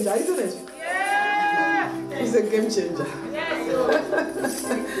game changer, isn't it? He's a game changer.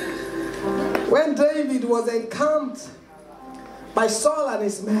 When David was encamped by Saul and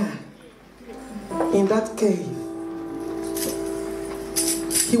his men in that cave,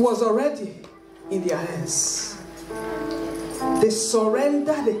 he was already in their hands. They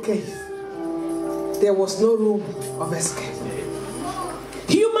surrendered the cave. There was no room of escape.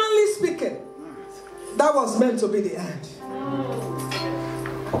 Humanly speaking, that was meant to be the end.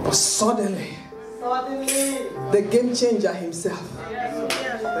 But suddenly, the game changer himself,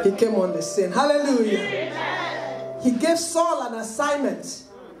 he came on the scene. Hallelujah. He gave Saul an assignment.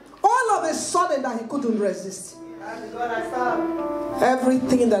 All of a sudden that he couldn't resist.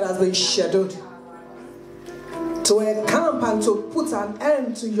 Everything that has been scheduled to encamp and to put an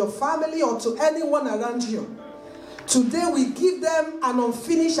end to your family or to anyone around you, today we give them an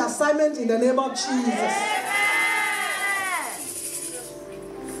unfinished assignment in the name of Jesus.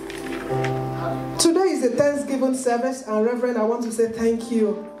 Today is the Thanksgiving service, and Reverend, I want to say thank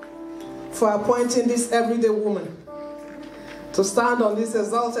you for appointing this everyday woman to stand on this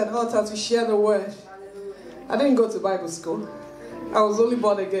exalted altar to share the word. I didn't go to Bible school. I was only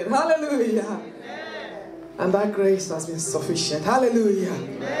born again. Hallelujah. And that grace has been sufficient. Hallelujah.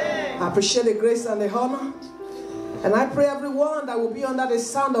 I appreciate the grace and the honor. And I pray everyone that will be under the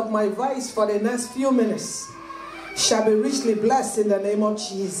sound of my voice for the next few minutes shall be richly blessed in the name of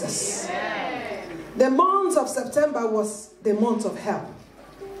Jesus. The month of September was the month of help.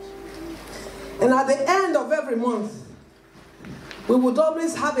 And at the end of every month, we would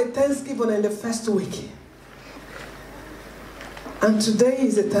always have a Thanksgiving in the first week. And today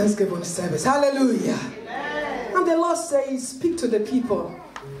is a Thanksgiving service. Hallelujah. And the Lord says, speak to the people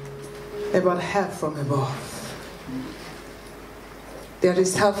about help from above. There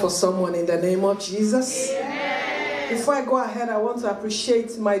is help for someone in the name of Jesus. Before I go ahead, I want to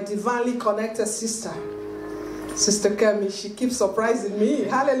appreciate my divinely connected sister, Sister Kemi. She keeps surprising me.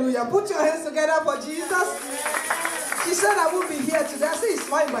 Hallelujah. Put your hands together for Jesus. She said I won't be here today. I said it's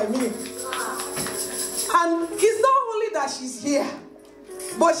fine by me. And it's not only that she's here,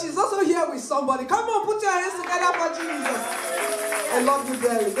 but she's also here with somebody. Come on, put your hands together for Jesus. I love you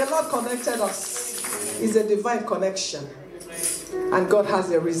dearly. The Lord connected us. It's a divine connection. And God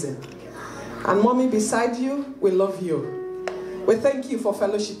has a reason. And mommy beside you, we love you. We thank you for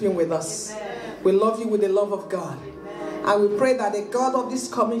fellowshipping with us. We love you with the love of God. And we pray that the God of this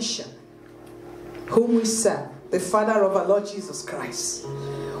commission, whom we serve, the Father of our Lord Jesus Christ,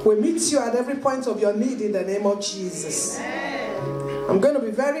 will meet you at every point of your need in the name of Jesus. I'm going to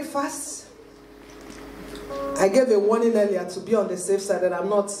be very fast. I gave a warning earlier to be on the safe side that I'm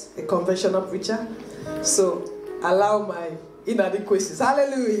not a conventional preacher. So allow my inadequacies.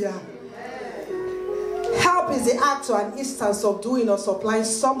 Hallelujah. Help is the act or an instance of doing or supplying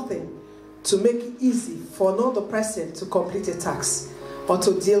something to make it easy for another person to complete a task or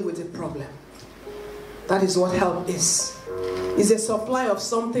to deal with a problem. That is what help is. It's a supply of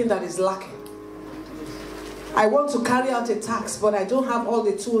something that is lacking. I want to carry out a task, but I don't have all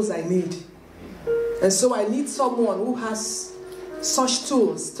the tools I need. And so I need someone who has such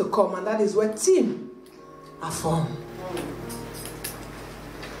tools to come, and that is where teams are formed.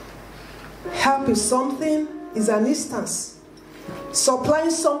 Help is something, is an instance,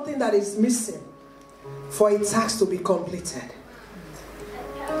 supplying something that is missing for a task to be completed.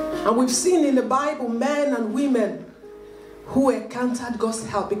 And we've seen in the Bible men and women who encountered God's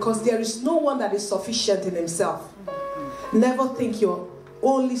help, because there is no one that is sufficient in himself. Never think you're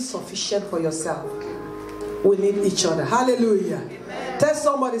only sufficient for yourself. We need each other. Hallelujah. Amen. Tell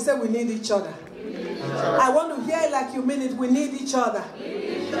somebody, say we need each other. I want to hear it like you mean it. We need each other.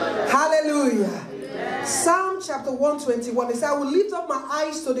 Hallelujah. Amen. Psalm chapter 121, it says, I will lift up my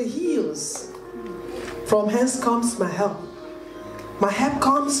eyes to the hills. From hence comes my help. My help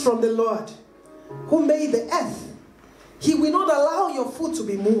comes from the Lord, who made the earth. He will not allow your foot to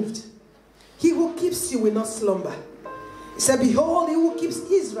be moved. He who keeps you will not slumber. He said, behold, he who keeps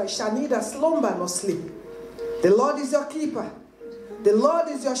Israel shall neither slumber nor sleep. The Lord is your keeper. The Lord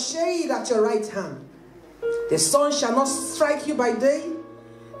is your shade at your right hand. The sun shall not strike you by day,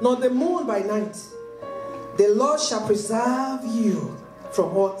 nor the moon by night. The Lord shall preserve you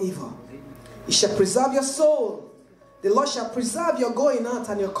from all evil. He shall preserve your soul. The Lord shall preserve your going out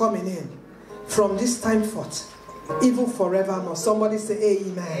and your coming in from this time forth, even forevermore. Somebody say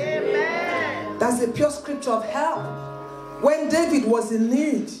amen. Amen. That's the pure scripture of help. When David was in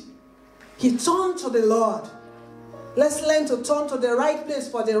need, he turned to the Lord. Let's learn to turn to the right place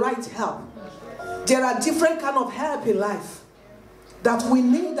for the right help. There are different kinds of help in life. that we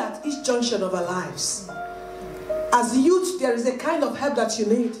need at each junction of our lives. As youth, there is a kind of help that you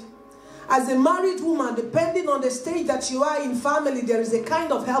need. As a married woman, depending on the stage that you are in family, there is a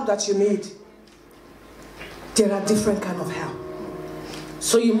kind of help that you need. There are different kinds of help.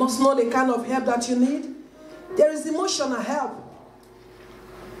 So you must know the kind of help that you need. There is emotional help.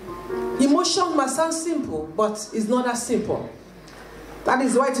 Emotion must sound simple, but it's not as simple. That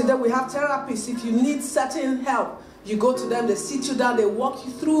is why today we have therapists. If you need certain help, you go to them, they sit you down, they walk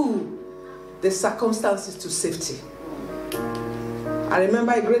you through the circumstances to safety. I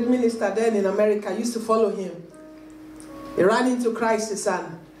remember a great minister then in America. I used to follow him. He ran into crisis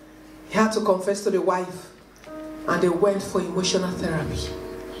and he had to confess to the wife. And they went for emotional therapy.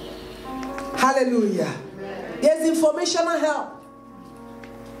 Hallelujah. There's informational help.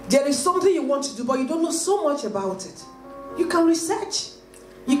 There is something you want to do, but you don't know so much about it. You can research.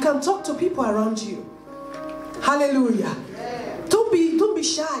 You can talk to people around you. Hallelujah. Don't be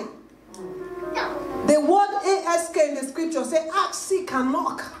shy. The word ASK in the scripture says, ask, seek, and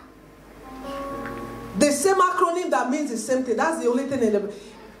knock. The same acronym that means the same thing. That's the only thing in the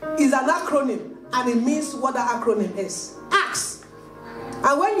is an acronym, and it means what the acronym is. Ask.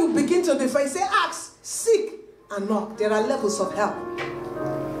 And when you begin to define, say ask, seek, and knock. There are levels of help.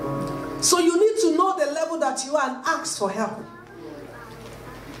 So you need to know the level that you are and ask for help.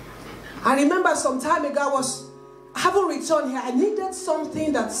 I remember some time ago, I haven't returned here. I needed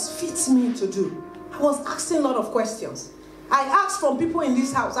something that fits me to do. I was asking a lot of questions. I asked from people in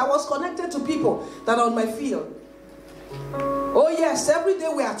this house. I was connected to people that are on my field. Oh yes, every day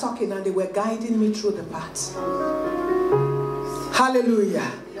we are talking and they were guiding me through the path.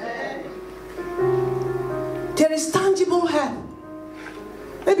 Hallelujah. There is tangible help.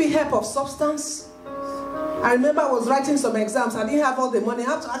 Maybe help of substance. I remember I was writing some exams. I didn't have all the money.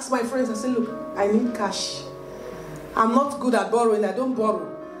 I had to ask my friends. I said, look, I need cash. I'm not good at borrowing. I don't borrow.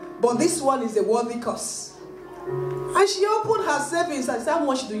 But this one is a worthy cause. And she opened her savings. I said, how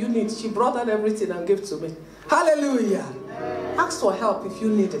much do you need? She brought out everything and gave to me. Hallelujah. Ask for help if you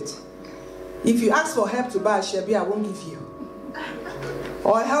need it. If you ask for help to buy a Shebi, I won't give you.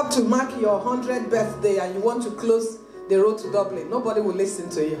 Or help to mark your 100th birthday and you want to close the road to Dublin. Nobody will listen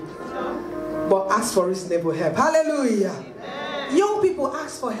to you. But ask for reasonable help. Hallelujah. Young people,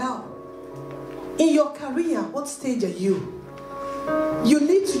 ask for help. In your career, what stage are you? You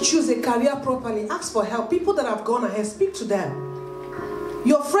need to choose a career properly. Ask for help. People that have gone ahead, speak to them.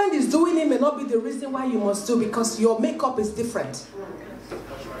 Your friend is doing it may not be the reason why you must do, because your makeup is different.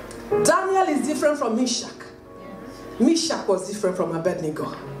 Daniel is different from Meshach. Meshach was different from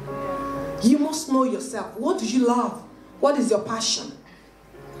Abednego. You must know yourself. What do you love? What is your passion?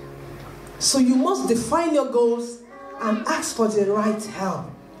 So you must define your goals and ask for the right help.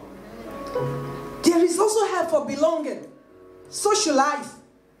 There is also help for belonging. Social life.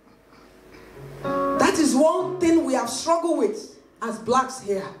 That is one thing we have struggled with as blacks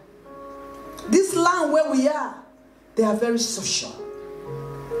here. This land where we are, they are very social.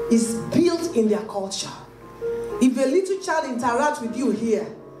 It's built in their culture. If a little child interacts with you here,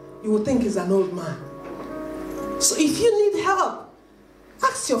 you will think he's an old man. So if you need help,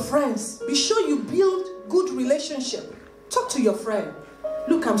 ask your friends. Be sure you build good relationship. Talk to your friend.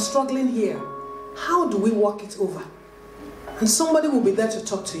 Look, I'm struggling here. How do we work it over? And somebody will be there to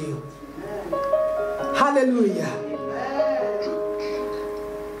talk to you. Hallelujah.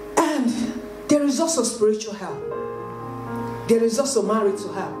 And there is also spiritual help. There is also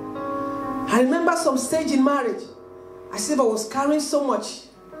marital help. I remember some stage in marriage, I said I was carrying so much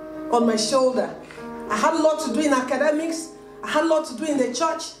on my shoulder. I had a lot to do in academics. I had a lot to do in the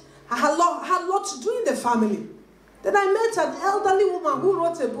church. I had a lot to do in the family. Then I met an elderly woman who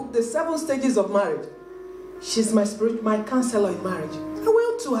wrote a book, The 7 Stages of Marriage. She's my counselor in marriage. I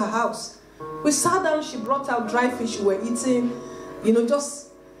went to her house. We sat down. She brought out dry fish we were eating, just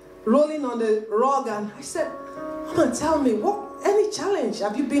rolling on the rug. And I said, Mama, tell me, any challenge?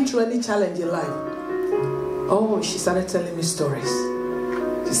 Have you been through any challenge in life? Oh, she started telling me stories.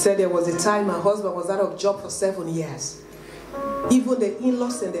 She said there was a time my husband was out of job for 7 years. Even the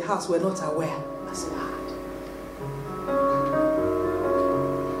in-laws in the house were not aware. I said,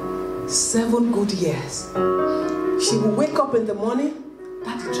 7 good years. She will wake up in the morning,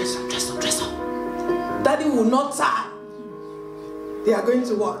 Daddy, dress up, dress up, dress up. Daddy will not tire. They are going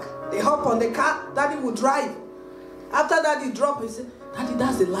to work. They hop on the car, Daddy will drive. After Daddy drop, he said, Daddy,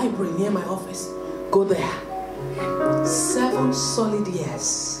 that's the library near my office. Go there. 7 solid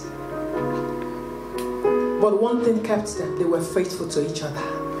years. But one thing kept them. They were faithful to each other.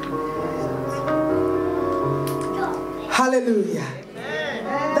 Hallelujah.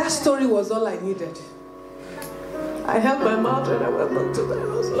 That story was all I needed. I held my mouth when I went back to my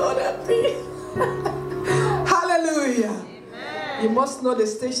house. Lord, help me. Hallelujah. Amen. You must know the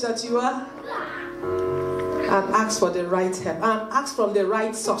stage that you are and ask for the right help. And ask from the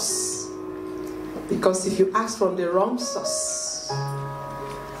right source. Because if you ask from the wrong source,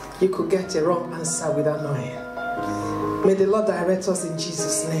 you could get a wrong answer without knowing. May the Lord direct us in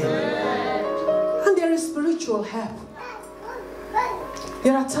Jesus' name. And there is spiritual help.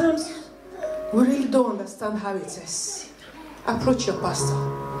 There are times we really don't understand how it is. Approach your pastor.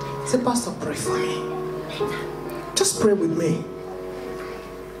 Say, Pastor, pray for me. Just pray with me.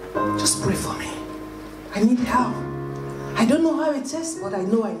 Just pray for me. I need help. I don't know how it is, but I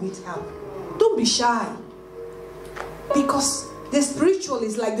know I need help. Don't be shy. Because the spiritual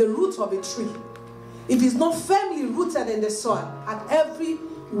is like the root of a tree. If it's not firmly rooted in the soil, at every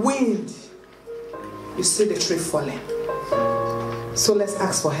wind, you see the tree falling. So let's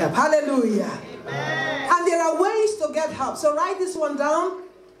ask for help. Hallelujah. Amen. And there are ways to get help. So write this one down.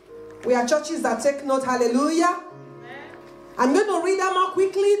 We are churches that take note. Hallelujah. Amen. I'm going to read them out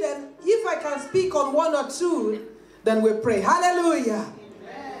quickly. Then if I can speak on one or two, then we pray. Hallelujah.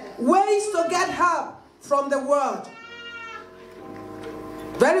 Amen. Ways to get help from the word.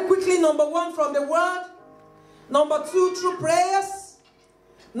 Very quickly, number 1, from the word. Number 2, through prayers.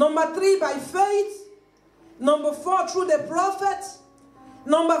 Number 3, by faith. Number 4, through the prophet.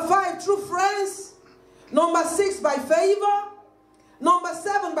 Number 5, through friends. Number 6, by favor. Number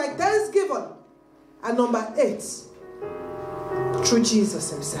 7, by thanksgiving. And number 8, through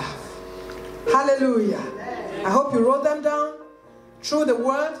Jesus himself. Hallelujah. I hope you wrote them down. Through the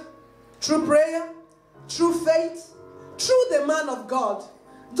word, through prayer, through faith, through the man of God.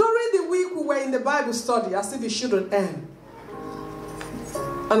 During the week we were in the Bible study, as if it shouldn't end.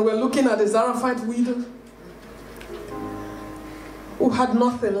 And we're looking at the Zarephath widow who had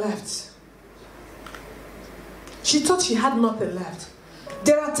nothing left. She thought she had nothing left.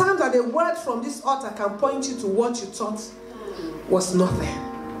 There are times that a word from this altar can point you to what you thought was nothing.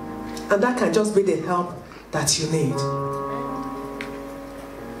 And that can just be the help that you need.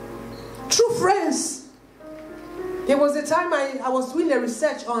 True friends. There was a time I was doing a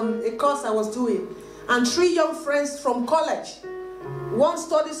research on a course I was doing. And 3 young friends from college. One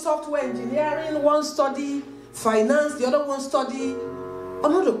studied software engineering, one studied finance, the other one studied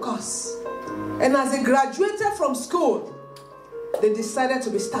another course. And as they graduated from school, they decided to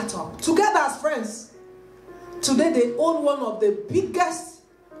be startup together as friends. Today they own one of the biggest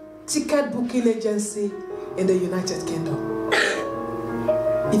ticket booking agency in the United Kingdom.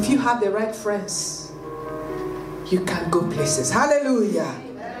 If you have the right friends, you can go places. Hallelujah.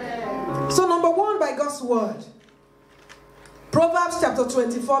 Amen. So number 1, by God's word. Proverbs chapter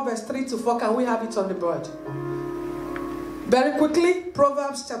 24, verse 3 to 4. Can we have it on the board? Very quickly,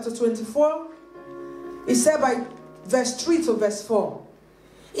 Proverbs chapter 24. It said by verse 3 to verse 4.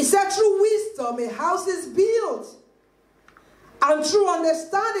 It said, through wisdom a house is built, and through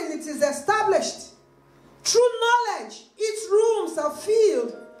understanding it is established. Through knowledge its rooms are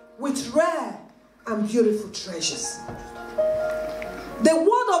filled with rare and beautiful treasures. The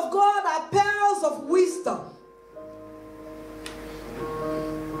word of God are pearls of wisdom.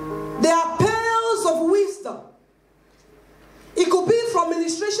 They are pearls of wisdom. It could be from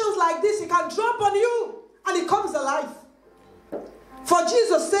ministrations like this. It can drop on you and it comes alive. For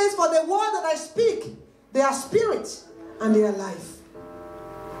Jesus says, for the word that I speak, they are spirit and they are life.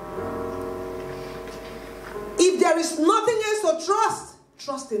 If there is nothing else to trust,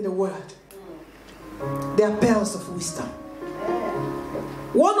 trust in the word. They are pearls of wisdom.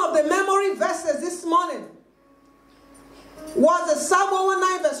 One of the memory verses this morning was the Psalm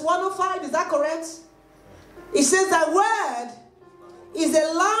 119 verse 105. Is that correct? It says that word is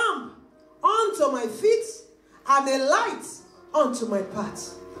a lamp unto my feet and a light unto my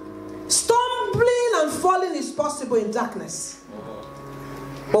path. Stumbling and falling is possible in darkness.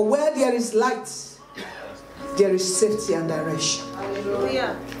 But where there is light, there is safety and direction.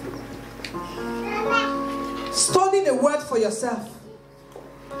 Hallelujah. Study the word for yourself.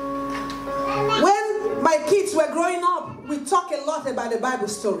 When my kids were growing up, we talk a lot about the Bible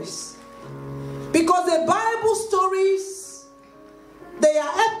stories. Because the Bible stories, they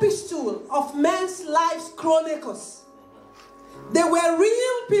are epistle of men's lives chronicles. They were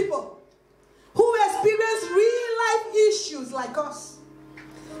real people who experienced real life issues like us.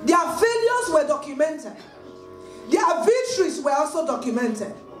 Their failures were documented. Their victories were also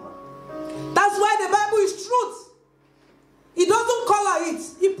documented. That's why the Bible is truth. He doesn't color it.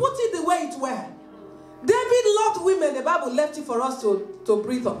 He put it the way it were. David loved women. The Bible left it for us to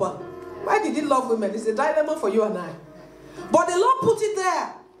breathe upon. Why did he love women? It's a dilemma for you and I. But the Lord put it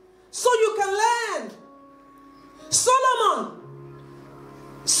there so you can learn.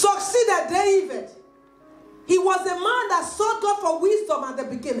 David, he was a man that sought God for wisdom at the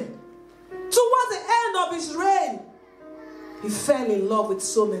beginning. Towards the end of his reign, he fell in love with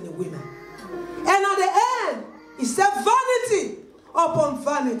so many women. And at the end, he said, vanity upon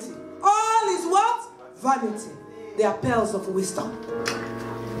vanity. All is what? Vanity. They are pearls of wisdom.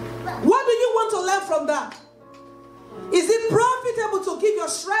 What do you want to learn from that? Is it profitable to give your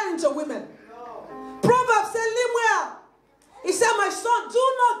strength to women? Proverbs said, live well. He said, my son,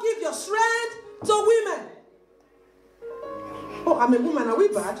 do not give your strength to women. Oh, I'm a woman. Are we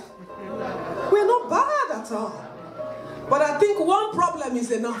bad? We're not bad at all. But I think one problem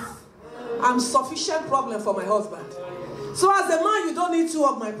is enough. I'm sufficient problem for my husband. So as a man, you don't need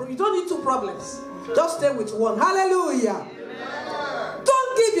you don't need two problems. Just stay with one. Hallelujah.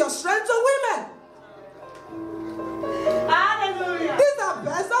 Don't give your strength to women. Hallelujah. These are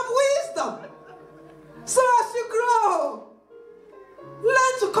best of wisdom. So as you grow,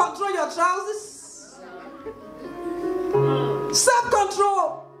 learn to control your trousers.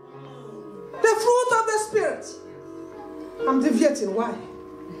 Self-control. The fruit of the Spirit. I'm deviating. Why?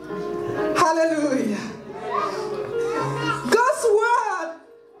 Hallelujah. God's word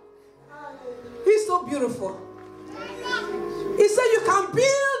is so beautiful. He said you can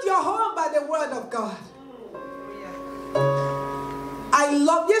build your home by the word of God. I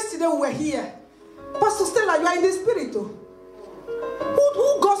love, yesterday we were here. Pastor Stella, you are in the spirit too.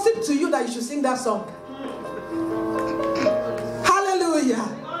 Who gossiped to you that you should sing that song? Hallelujah.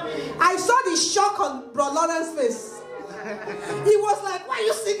 I saw the shock on Brother Lawrence's face. He was like, why are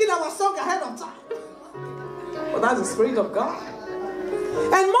you singing our song ahead of time? Well, that's the Spirit of God.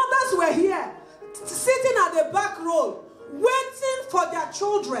 And mothers were here, sitting at the back row, waiting for their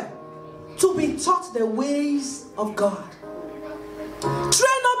children to be taught the ways of God.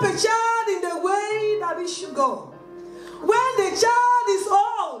 Train up a child in the way that he should go. When the child is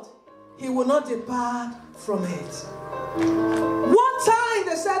old, he will not depart from it. One time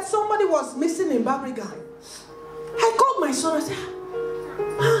they said somebody was missing in Birmingham. I called my son and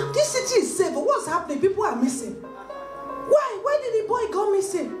said, this city is safe, but what's happening? People are missing. Why? Why did the boy go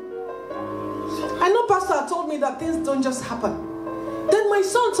missing? I know Pastor told me that things don't just happen. Then my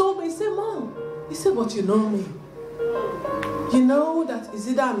son told me, he said, Mom, he said, but you know me. You know that it's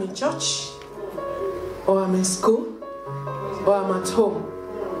either I'm in church, or I'm in school, or I'm at home.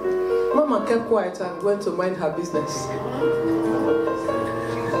 Mama kept quiet and went to mind her business.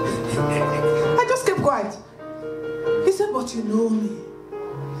 I just kept quiet. He said, but you know me.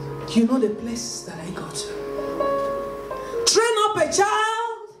 You know the places that I go to. Train up a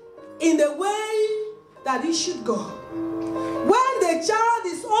child in the way that he should go. When the child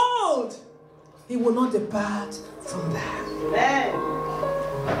is old, he will not depart from that.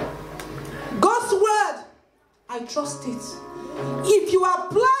 God's word, I trust it. If you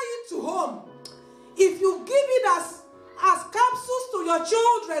apply it to home, if you give it as capsules to your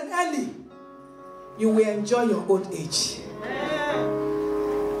children early, you will enjoy your old age.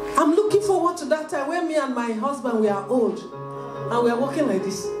 I'm looking forward to that time when me and my husband, we are old. And we are walking like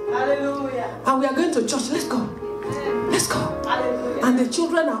this. Hallelujah. And we are going to church. Let's go. Let's go. Hallelujah. And the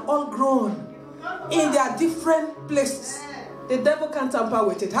children are all grown in their different places. The devil can't tamper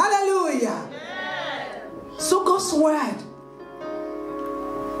with it. Hallelujah. So God's word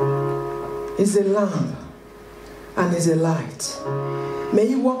is a lamp and is a light. May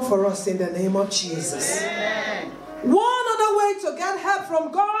He work for us in the name of Jesus. One other way to get help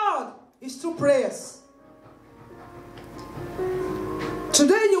from God is through prayers.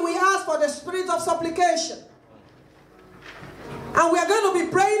 Today you will ask for the spirit of supplication. And we are going to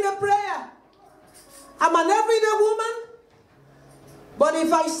be praying a prayer. I'm an everyday woman. But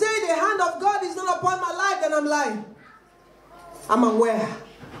if I say the hand of God is not upon my life, then I'm lying. I'm aware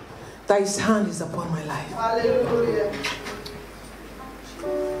that His hand is upon my life. Hallelujah.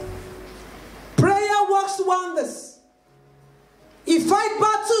 Prayer works wonders. He fights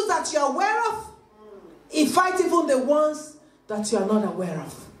battles that you are aware of. He fights even the ones that you are not aware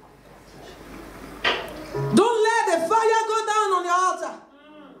of. Don't let the fire go down on your altar.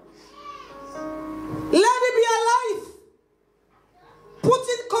 Let it be alive. Put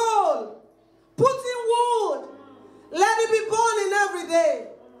in coal. Put in wood. Let it be burning every day.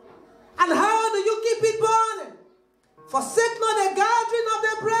 And how do you keep it burning? Forsake not the gathering of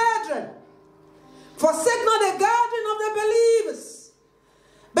the brethren. Forsake not the gathering of the believers.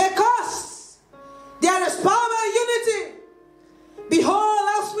 Because there is power in unity. Behold,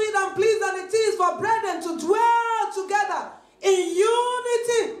 how sweet and pleasant it is for brethren to dwell together in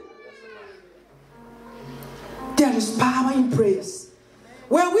unity. There is power in prayers.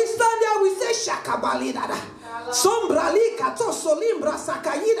 When we stand there, we say, Shakabalidada. Sombrali kato solimbra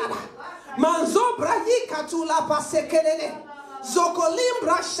sakayidada. Manzobra yikatula pasekelele.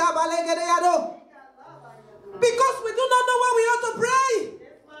 Zokolimbra shabalegedeyado. Because we do not know what we ought to pray.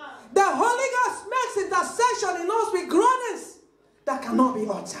 The Holy Ghost makes intercession in us with groanings that cannot be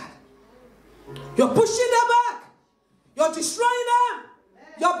uttered. You're pushing them back. You're destroying them.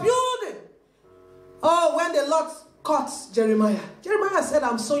 You're building. Oh, when the Lord caught Jeremiah. Jeremiah said,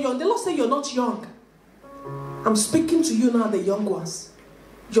 I'm so young. The Lord said, you're not young. I'm speaking to you now, the young ones.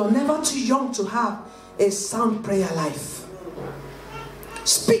 You're never too young to have a sound prayer life.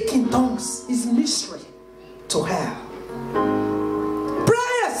 Speak in tongues is mystery to hell.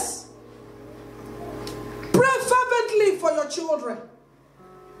 Prayers. Pray fervently for your children.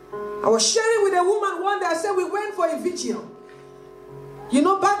 I was sharing with a woman one day. I said we went for a vigil. You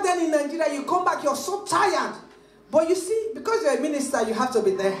know, back then in Nigeria, you come back, you're so tired. But you see, because you're a minister, you have to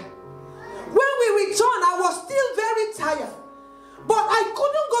be there. When we returned, I was still very tired. But I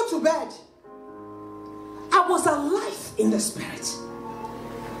couldn't go to bed. I was alive in the spirit.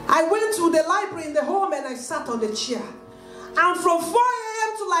 I went to the library in the home and I sat on the chair. And from 4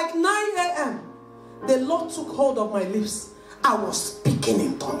 a.m. to like 9 a.m., the Lord took hold of my lips. I was speaking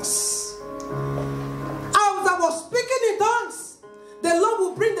in tongues. As I was speaking in tongues, the Lord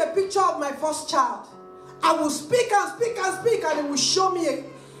will bring the picture of my first child. I will speak and speak and speak, and He will show me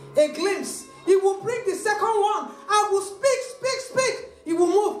a glimpse. He will bring the second one. I will speak, speak, speak. He will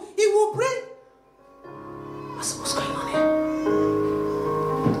move. He will bring. What's going on here?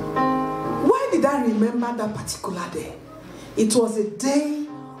 Why did I remember that particular day? It was a day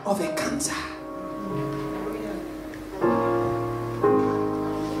of encounter.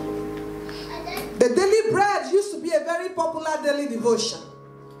 The daily bread used to be a very popular daily devotion.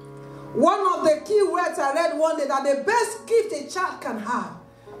 One of the key words I read one day, that the best gift a child can have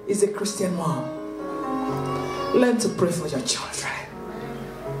is a Christian mom. Learn to pray for your children.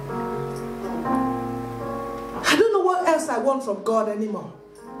 I don't know what else I want from God anymore.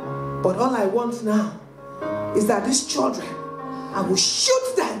 But all I want now is that these children, I will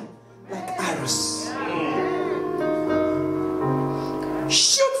shoot them like arrows.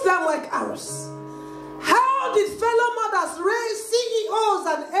 Shoot them like arrows. How did fellow mothers raise CEOs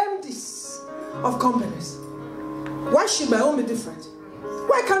and MDs of companies? Why should my own be different?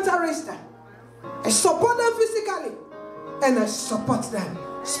 Why can't I raise them? I support them physically and I support them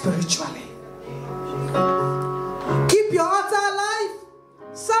spiritually. Keep your altar alive.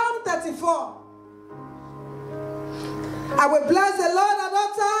 Psalm 34. I will bless the Lord at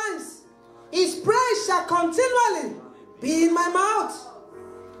all times. His praise shall continually be in my mouth.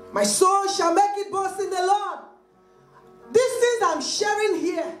 My soul shall make it boast in the Lord. These things I'm sharing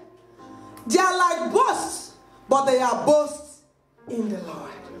here, they are like boasts, but they are boasts in the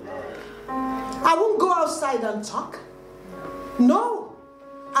Lord. I won't go outside and talk. No,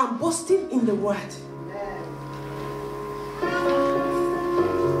 I'm boasting in the word.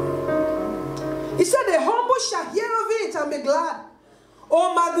 He said, the humble shall hear of it and be glad.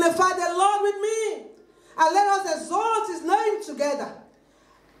 Oh, magnify the Lord with me, and let us exalt His name together.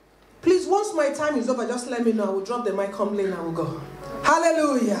 Please, once my time is over, just let me know. I will drop the mic humbly and I will go.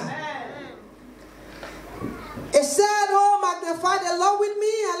 Hallelujah. It said, oh, magnify the Lord with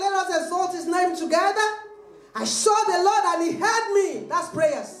me, and let us exalt His name together. I saw the Lord and He heard me. That's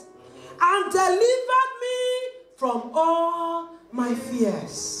prayers. And delivered me from all my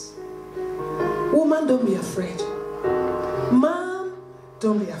fears. Woman, don't be afraid. Man,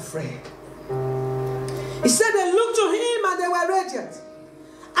 don't be afraid. He said they looked to Him and they were radiant,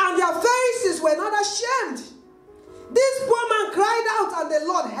 and their faces were not ashamed. This poor man cried out, and the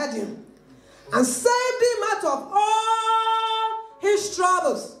Lord heard him and saved him out of all his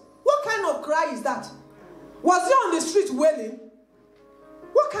troubles. What kind of cry is that? Was he on the street wailing?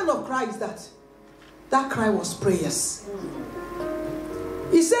 What kind of cry is that? That cry was prayers.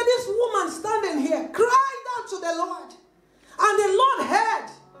 He said this woman standing here cried out to the Lord, and the Lord heard,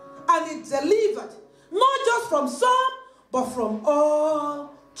 and He delivered, not just from some, but from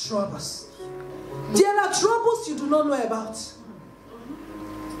all troubles. There are troubles you do not know about.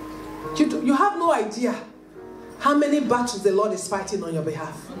 You have no idea how many battles the Lord is fighting on your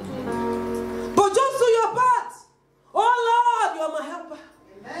behalf. But just do your part. Oh Lord, you are my helper.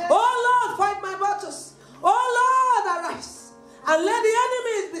 Oh Lord, fight my battles. Oh Lord, arise and let the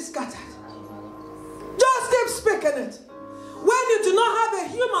enemies be scattered. Just keep speaking it. When you do not have a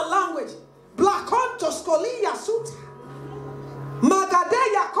human language, Blakontoskolia suta.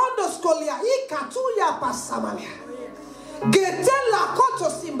 Magadeya kondoskolia ikatuya pasamalia. Getela koto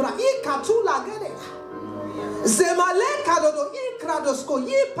simbra ikatula gedea. Zemaleka dodo ikradosko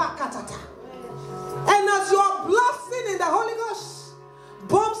yipakatata. And as you are blasting in the Holy Ghost,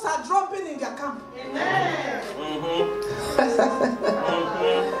 bombs are dropping in their camp.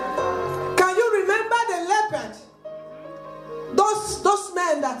 Can you remember the leopard? Those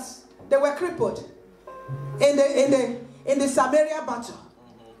men that they were crippled in the Samaria battle.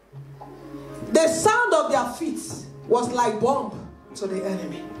 The sound of their feet was like bomb to the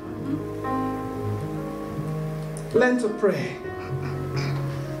enemy. Learn to pray.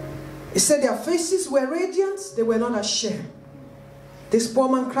 He said their faces were radiant, they were not ashamed. This poor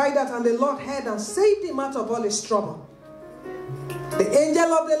man cried out, and the Lord heard and saved him out of all his trouble. The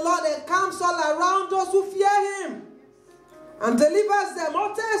angel of the Lord encamps all around those who fear him and delivers them.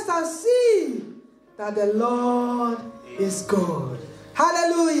 Oh, taste and see that the Lord is good.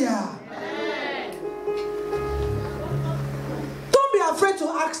 Hallelujah. Amen. Don't be afraid to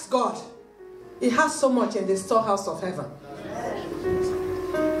ask God. He has so much in the storehouse of heaven.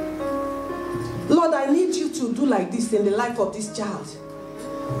 Lord, I need you to do like this in the life of this child.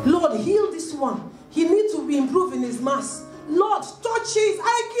 Lord, heal this one. He needs to be improved in his maths. Lord, touch his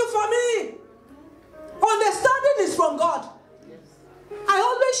IQ for me. Understanding is from God. I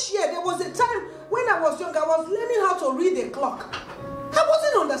always share. There was a time when I was young, I was learning how to read a clock. I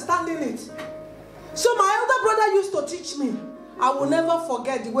wasn't understanding it. So my elder brother used to teach me. I will never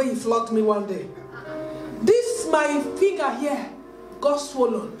forget the way he flogged me one day. This, my finger here, got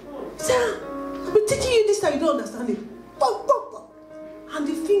swollen. He said, I've been teaching you this time, you don't understand it. And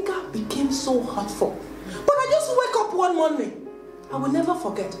the finger became so hurtful. But I just wake up one morning. I will never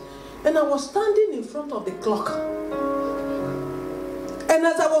forget. And I was standing in front of the clock. And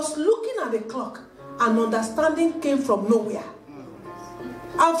as I was looking at the clock, an understanding came from nowhere.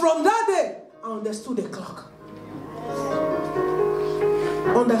 And from that day, I understood the clock.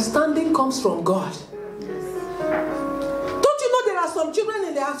 Understanding comes from God. Don't you know there are some children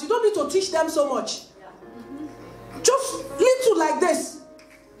in the house, you don't need to teach them so much. Just little like this.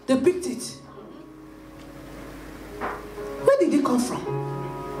 Depict it. Where did it come from?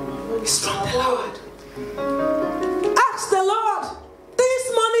 It's from the Lord. Ask the Lord.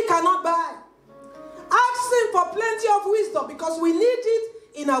 This money cannot buy. Ask him for plenty of wisdom because we need it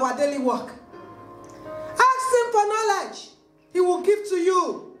in our daily work. Ask him for knowledge. He will give to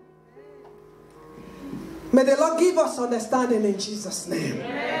you. May the Lord give us understanding in Jesus' name.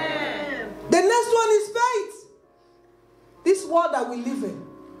 Amen. The next one is faith. This world that we live in,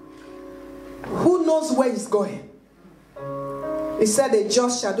 who knows where it's going? He said the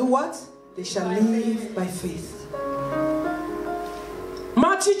just shall do what? They shall live by faith.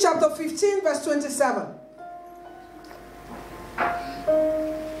 Matthew chapter 15 verse 27.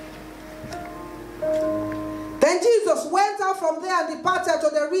 Then Jesus went out from there and departed to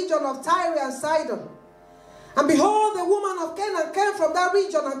the region of Tyre and Sidon. And behold, the woman of Canaan came from that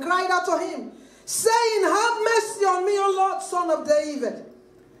region and cried out to him, saying, have mercy on me, O Lord, son of David.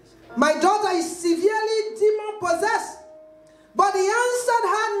 My daughter is severely demon-possessed. But he answered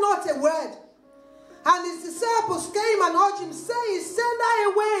her not a word. And his disciples came and urged him, saying, send her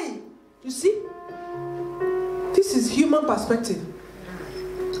away. You see? This is human perspective.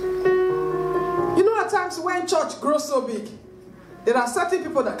 You know, at times when church grows so big, there are certain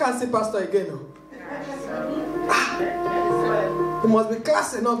people that can't see pastor again. No? You must be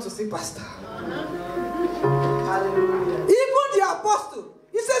class enough to see pastor. Hallelujah. Even the apostle,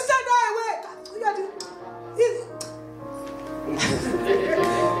 he said, send her away.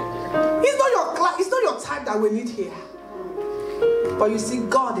 It's not your type that we need here. But you see,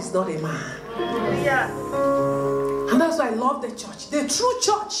 God is not a man. Yeah. And that's why I love the church. The true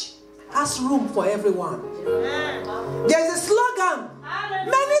church has room for everyone. There is a slogan.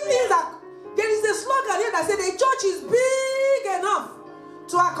 Many things that there is a slogan here that says the church is big enough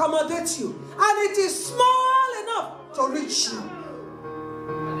to accommodate you, and it is small enough to reach you.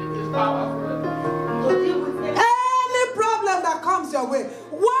 Any problem that comes your way,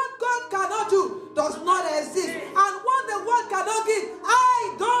 what God cannot do does not exist, and what the world cannot give,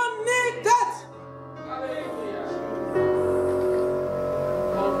 I don't need that.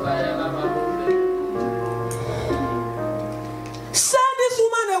 Send this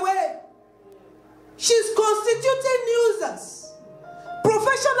woman away. She's constituting nuisance.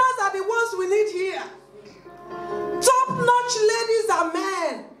 Professionals are the ones we need here. Top-notch ladies and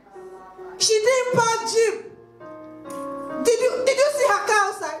men. She didn't park jeep. Did you see her car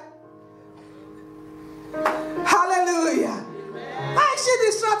outside? Hallelujah. Why is she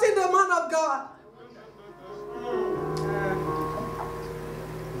distracting the man of God?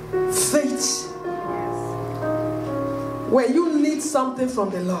 Faith. When you need something from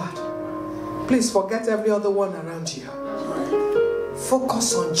the Lord, please forget every other one around you.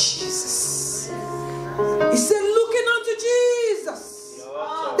 Focus on Jesus. He said, looking unto Jesus,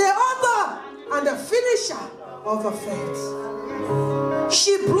 the and the finisher of her faith.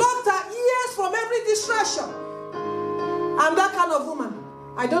 She blocked her ears from every distraction. I'm that kind of woman.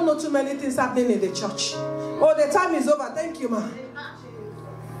 I don't know too many things happening in the church. Oh, the time is over. Thank you, ma.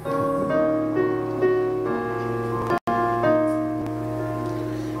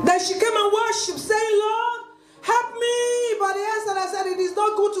 Then she came and worshiped, saying, Lord, help me. But the answer, I said, it is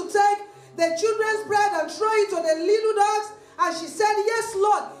not good to take the children's bread and throw it to the little dogs. And she said, yes,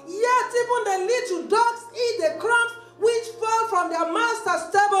 Lord. Yet even the little dogs eat the crumbs which fall from their master's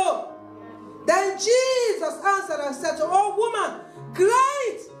table. Then Jesus answered and said to her, oh woman,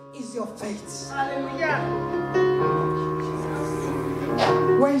 great is your faith. Hallelujah.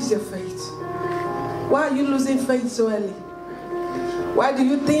 Where is your faith? Why are you losing faith so early? Why do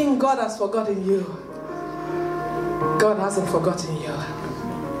you think God has forgotten you? God hasn't forgotten you.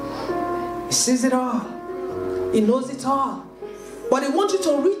 He sees it all. He knows it all. But He wants you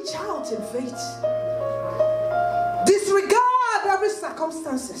to reach out in faith. Disregard every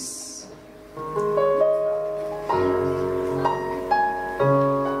circumstances.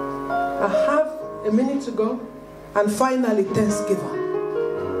 I have a minute to go. And finally, Thanksgiving.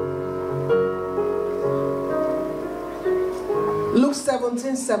 Luke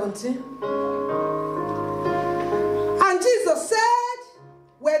 17:17. And Jesus said,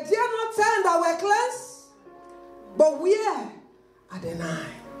 were there not 10 that were cleansed? But where are the 9?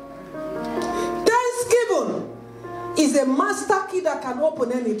 Thanksgiving is a master key that can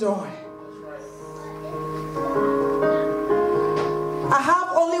open any door. I have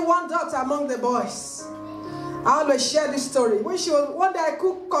only one daughter among the boys. I always share this story. When she was, one day I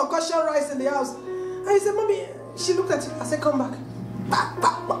cooked concussion rice in the house. And I said, Mommy, she looked at it. I said, come back.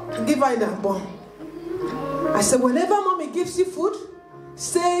 Give her in the bone. I said, whenever Mommy gives you food,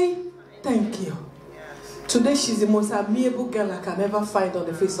 say thank you. Today she's the most amiable girl I can ever find on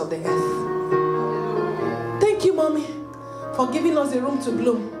the face of the earth. Thank you, Mommy, for giving us the room to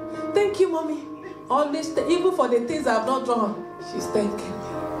bloom. Thank you, Mommy. Always, even for the things I have not done, she's thanking me.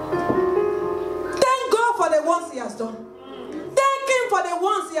 Thank God for the ones He has done. Thank Him for the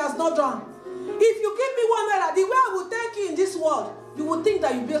ones He has not done. If you give me $1, the way I will thank you in this world, you will think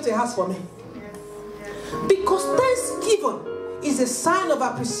that you built a house for me. Because Thanksgiving is a sign of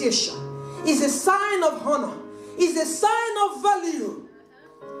appreciation, is a sign of honor, is a sign of value.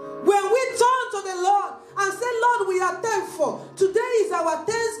 When we turn to the Lord and say, Lord, we are thankful. Today is our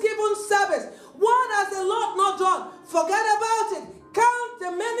Thanksgiving service. What has the Lord not done? Forget about it. Count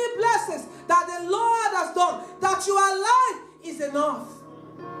the many blessings that the Lord has done. That you are alive is enough.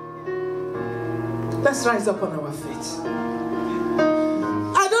 Let's rise up on our feet.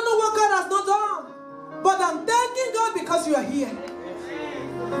 I don't know what God has not done, but I'm thanking God because you are here.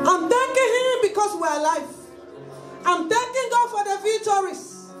 I'm thanking Him because we are alive. I'm thanking God for the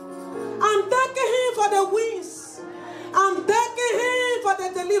victories. I'm thanking Him for the wins. I'm thanking Him for the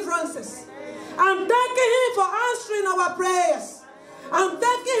deliverances. I'm thanking Him for answering our prayers. I'm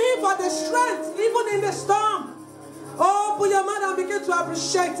thanking Him for the strength, even in the storm. Oh, put your mouth and begin to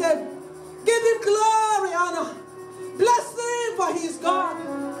appreciate Him. Give Him glory, honor. Bless Him, for He is God.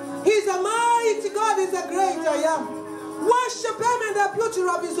 He's a mighty God. He's a great I am. Worship Him in the beauty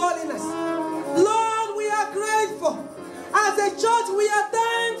of His holiness. Lord, we are grateful. As a church, we are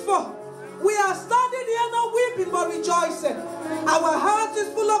thankful. We are standing here not weeping but rejoicing. Our heart is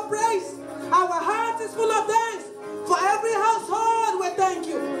full of praise. Our heart is full of thanks. For every household, we thank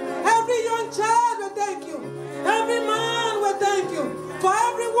you. Every young child, we thank you. Every man, we thank you. For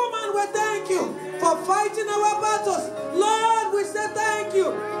every woman, we thank you. For fighting our battles. Lord, we say thank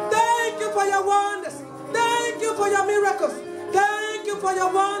you. Thank you for your wonders. Thank you for your miracles. Thank you for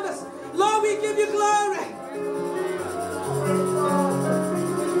your wonders. Lord, we give you glory.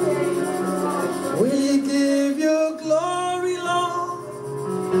 We give you glory, Lord,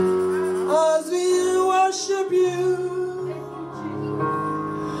 as we worship you.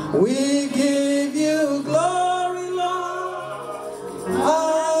 We give you glory, Lord,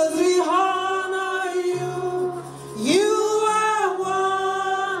 as we honor you. You are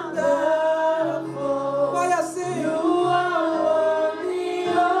wonderful. Why I say you are worthy.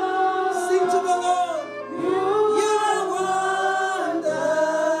 Sing to the Lord. You are wonderful.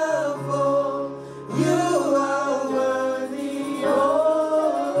 You are worthy, oh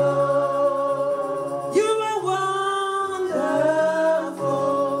Lord. You are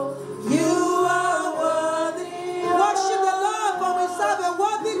wonderful. You are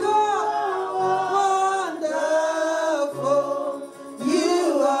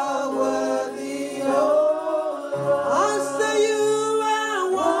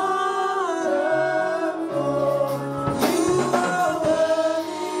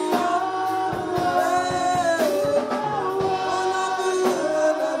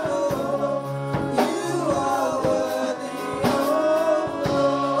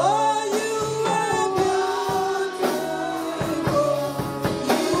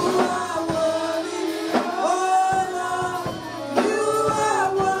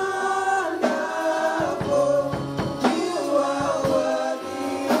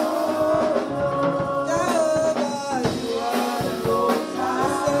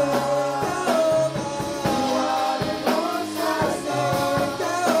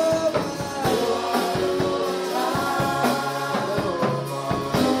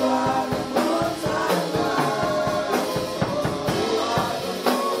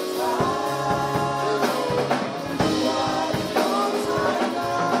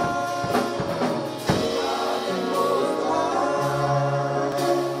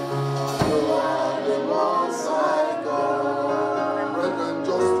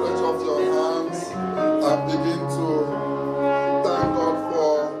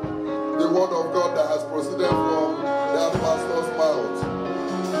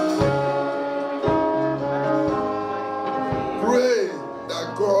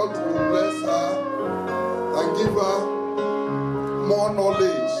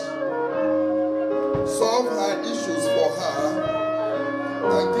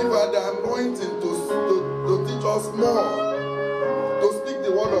and give her the anointing to teach us more, to speak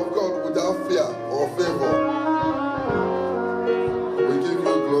the word of God without fear or favor. We give you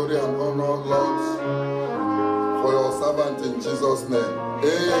glory and honor, Lord, for your servant in Jesus' name.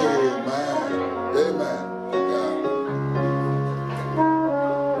 Amen. Amen.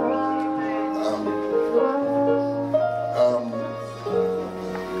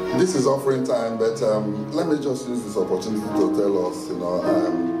 This is offering time, but let me just use this opportunity to tell us,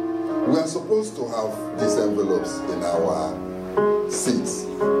 we are supposed to have these envelopes in our seats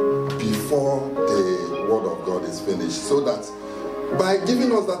before the word of God is finished, so that by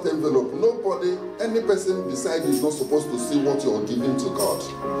giving us that envelope, any person beside you is not supposed to see what you're giving to God.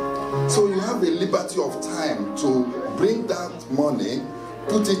 So you have a liberty of time to bring that money,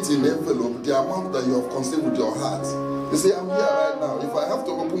 put it in envelope, the amount that you have conceived with your heart. You see, I'm here right now. If I have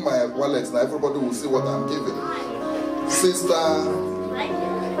to open my wallet now, everybody will see what I'm giving. Sister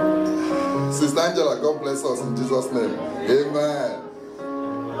Angela, God bless us in Jesus' name. Amen.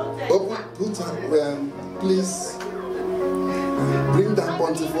 Put her, please bring that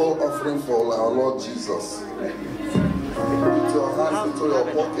bountiful offering for our Lord Jesus. Put your hands into your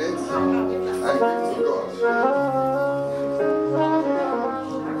pocket and give to God.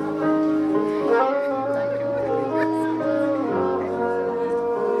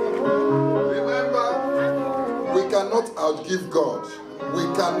 We cannot outgive God. We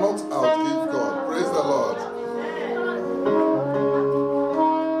cannot outgive God. Praise the Lord.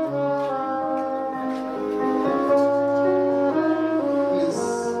 Please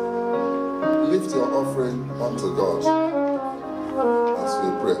lift your offering unto God as we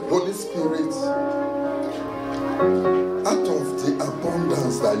pray. Holy Spirit, out of the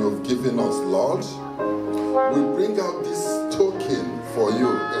abundance that you've given us, Lord, we bring out this token for you,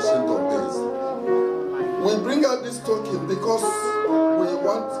 Ancient of Days. We bring out this token because we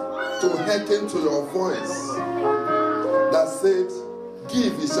want to hearken to your voice that said,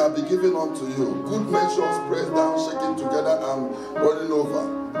 give, it shall be given unto you. Good measures, pressed down, shaken together, and running over.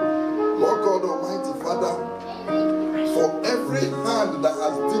 Lord God Almighty, Father, for every hand that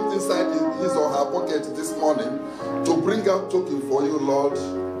has dipped inside his or her pocket this morning to bring out token for you, Lord,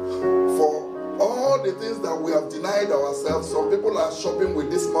 for all the things that we have denied ourselves. Some people are shopping with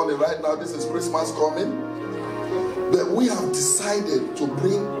this money right now. This is Christmas coming. But we have decided to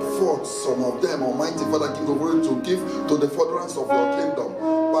bring forth some of them, Almighty Father, King of Glory, to give to the furtherance of your kingdom.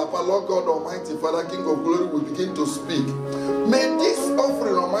 Papa, Lord God, Almighty Father, King of Glory, will begin to speak. May this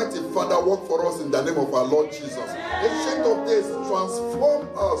offering, Almighty Father, work for us in the name of our Lord Jesus. Ancient of Days, transform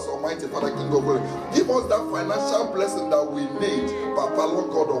us, Almighty Father, King of Glory. Give us that financial blessing that we need, Papa, Lord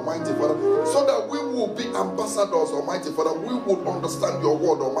God, Almighty Father, so that we will be ambassadors, Almighty Father. We will understand your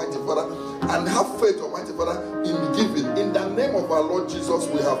word, Almighty Father, and have faith, Almighty Father, in giving. In the name of our Lord Jesus,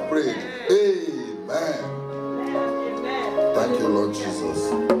 we have prayed. Amen. Thank you, Lord Jesus.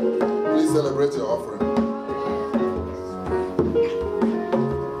 Please celebrate your offering.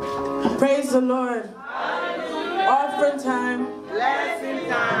 Praise the Lord. Offering time. Blessing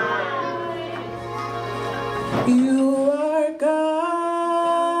time. You are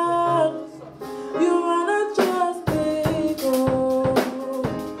God. You are not just big, oh.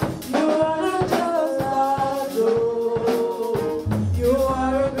 You are not just large, oh. You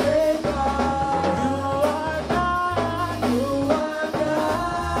are a great God. You are God. You are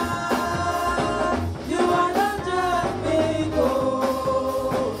God. You are not just big, oh.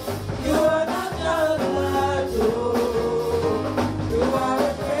 You are not just large, oh. You are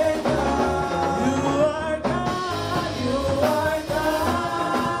a great God. You are God.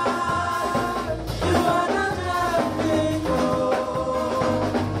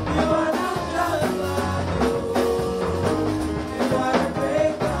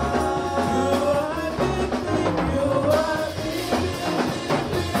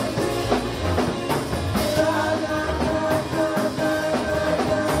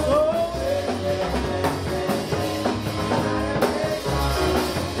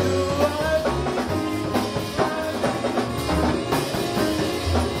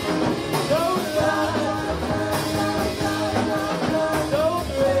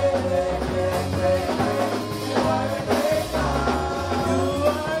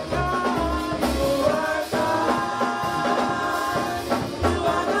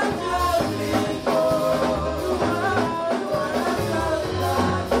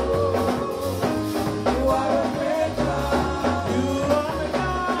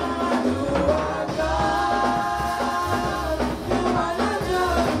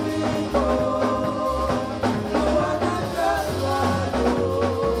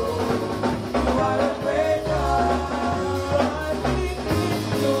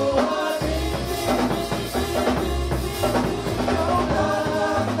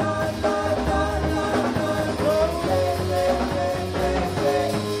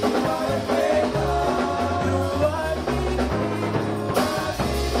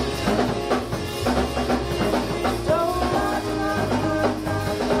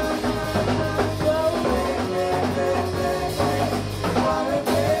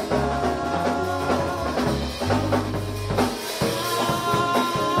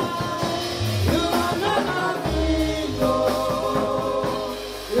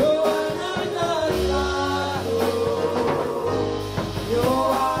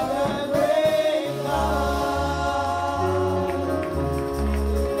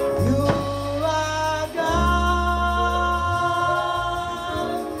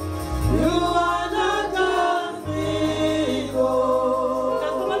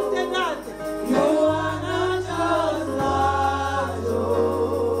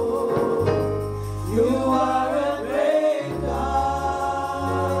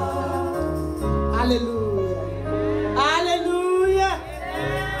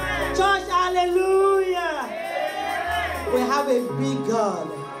 God.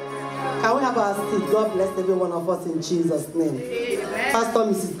 Can we have our seat? God bless every one of us in Jesus' name. Amen. Pastor,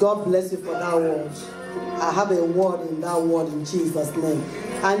 Mrs., God bless you for that word. I have a word in that word in Jesus' name.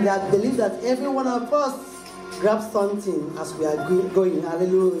 And I believe that every one of us grab something as we are going.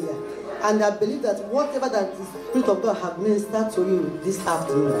 Hallelujah. And I believe that whatever that the Spirit of God has ministered to you this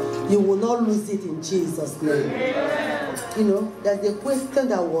afternoon, you will not lose it in Jesus' name. You know, there's a question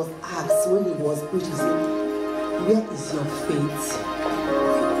that was asked when he was preaching. Where is your faith?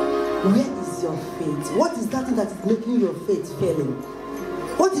 Where is your faith? What is that thing that is making your faith failing?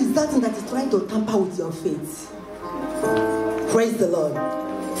 What is that thing that is trying to tamper with your faith? Praise the Lord.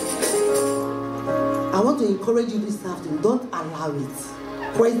 I want to encourage you this afternoon. Don't allow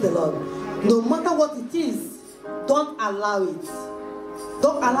it. Praise the Lord. No matter what it is, don't allow it.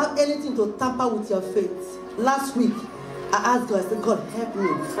 Don't allow anything to tamper with your faith. Last week, I asked God, I said, God, help me.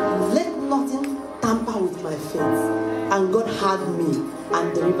 Let nothing tamper with my faith. And God heard me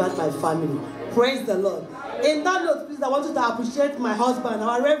and delivered my family. Praise the Lord. In that note, please, I want you to appreciate my husband,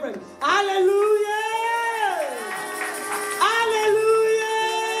 our Reverend. Hallelujah! Hallelujah!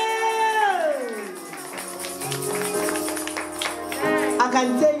 I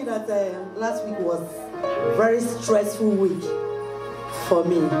can tell you that last week was a very stressful week for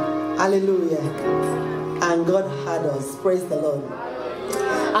me. Hallelujah. And God had us. Praise the Lord.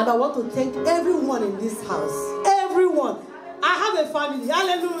 And I want to thank everyone in this house. Everyone. I have a family.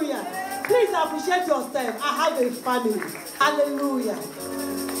 Hallelujah. Please appreciate yourself. I have a family. Hallelujah.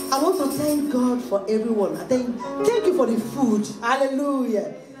 I want to thank God for everyone. Thank you for the food.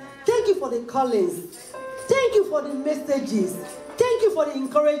 Hallelujah. Thank you for the callings. Thank you for the messages. Thank you for the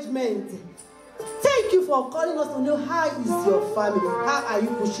encouragement. Thank you for calling us to know how is your family. How are you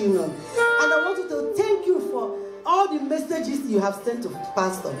pushing on? And I want you to thank you for all the messages you have sent to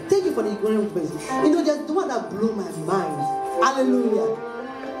Pastor. Thank you for the encouragement. You know, there's the one that blew my mind. Hallelujah.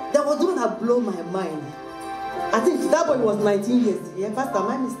 There was the one that blew my mind. I think that boy was 19 years. Yeah, Pastor, am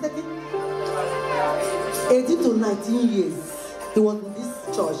I mistaken? 18 to 19 years. He was in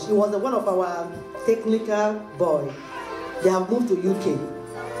this church. He was one of our technical boys. They have moved to UK.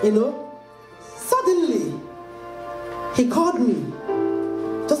 You know? Suddenly, he called me.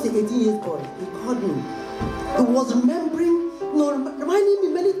 Just an 18 years boy. He called me. He was remembering, reminding me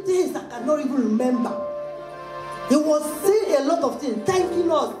many things I cannot even remember. He was saying a lot of things,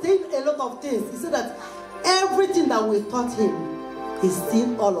 thanking us, saying a lot of things. He said that everything that we taught him, he's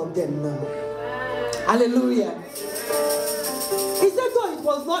seen all of them now. Hallelujah. He said, though it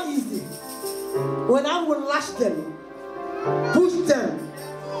was not easy, when I would lash them, push them,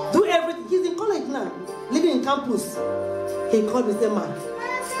 do everything. He's in college now, living in campus. He called me and said, man,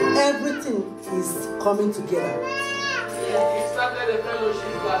 everything is coming together. He started a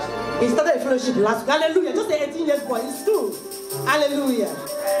fellowship last week. He started a fellowship last week. Hallelujah. Just an 18 years boy. It's true. Hallelujah.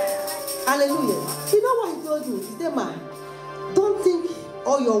 Hallelujah. You know what he told you? He said, man, don't think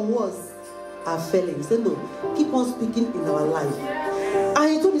all your words are failing. He said, no, keep on speaking in our life. And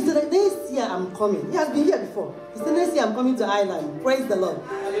he told me, he said, next year I'm coming. He has been here before. He said, next year I'm coming to Ireland. Praise the Lord.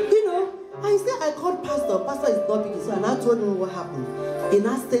 You know, I said, I called Pastor. Pastor is not big. So I told him what happened. He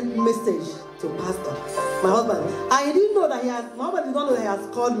now sent message to Pastor, my husband. I didn't know that my husband did not know that he has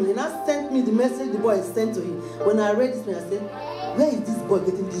called me. He now sent me the message the boy sent to him. When I read this, I said, where is this boy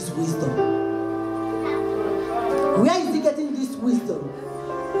getting this wisdom? Where is he getting this wisdom?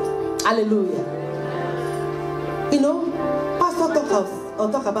 Hallelujah. You know, Pastor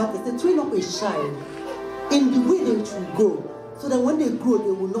talk about it. They train up a child in the way they should go, so that when they grow,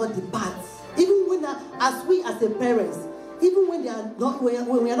 they will not depart. Even when, as a parents, even when they are not,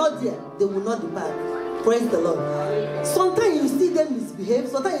 when we are not there, they will not depart. Praise the Lord. Sometimes you see them misbehave.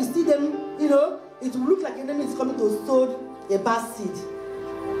 Sometimes you see them, you know, it will look like an enemy is coming to sow a bad seed.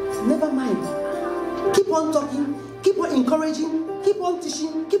 Never mind. Keep on talking. Keep on encouraging. Keep on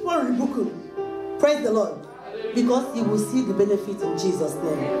teaching. Keep on rebuking. Praise the Lord. Because you will see the benefit in Jesus'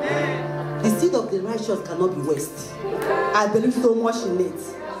 name. The seed of the righteous cannot be wasted. I believe so much in it.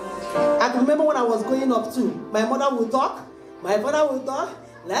 I can remember when I was growing up too. My mother would talk. My father would talk.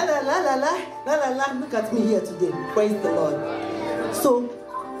 La la la la la la la la. Look at me here today. Praise the Lord. So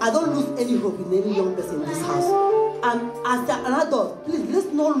I don't lose any hope in any young person in this house. And as an adult, please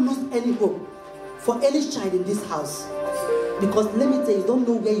let's not lose any hope for any child in this house. Because let me tell you, you don't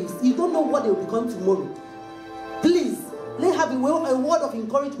know where you don't know what they will become tomorrow. Please, let's have a word of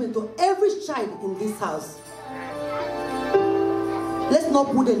encouragement to every child in this house. Let's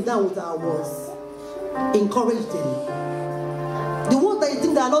not put them down with our words. Encourage them. The ones that you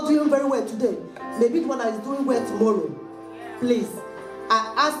think that are not doing very well today, maybe the one that is doing well tomorrow. Please,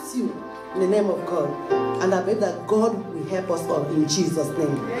 I ask you in the name of God, And I believe that God will help us all in Jesus'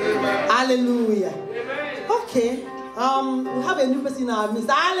 name. Hallelujah. Okay. We have a new person in our midst.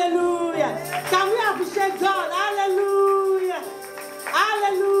 Hallelujah. Can we appreciate God? Hallelujah.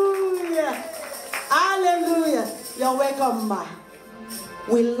 Hallelujah. Hallelujah. You're welcome, ma.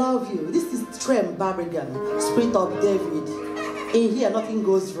 We love you. This is Trem Barrigan, Spirit of David. In here, nothing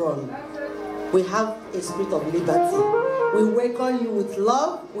goes wrong. We have a spirit of liberty. We welcome you with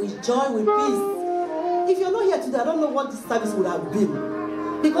love, with joy, with peace. If you're not here today, I don't know what this service would have been.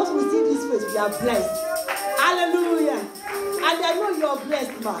 Because we see this face, we are blessed. Hallelujah. And I know you're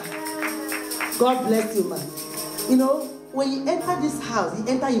blessed, man. God bless you, man. You know, when you enter this house, you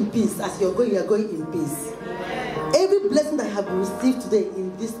enter in peace. As you're going in peace. Every blessing that I have received today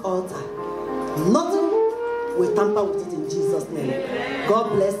in this altar, nothing will tamper with it in Jesus' name. God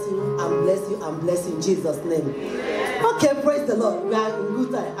bless you and bless you and bless you in Jesus' name. Okay, praise the Lord. We are in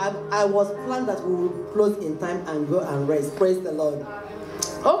good time. I was planned that we will close in time and go and rest. Praise the Lord.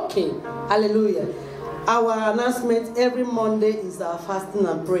 Okay, hallelujah. Our announcement every Monday is our fasting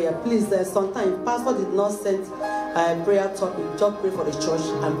and prayer. Please, sometimes Pastor did not send a prayer topic. Just pray for the church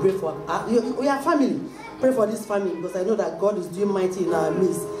and pray for we are family. Pray for this family because I know that God is doing mighty in our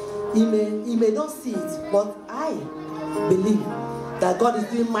midst. He may not see it, but I believe that God is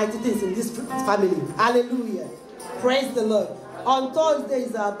doing mighty things in this family. Hallelujah. Praise the Lord. On Thursday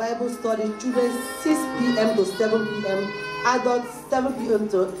is our Bible study. Children 6 p.m. to 7 p.m. Adults 7 p.m.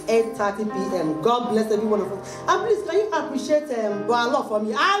 to 8:30 p.m. God bless every one of us. And please, can you appreciate Boalo for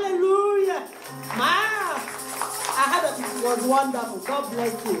me? Hallelujah. I heard that it was wonderful. God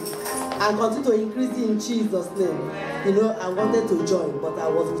bless you. And continue to increase in Jesus' name. You know, I wanted to join, but I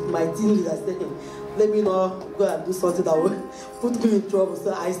was with my team leader saying, let me not go and do something that will put me in trouble.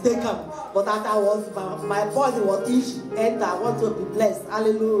 So I stay calm. But as I was, my body was itching. And I want to be blessed.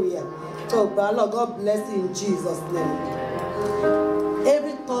 Hallelujah. So, Lord, God bless you in Jesus' name.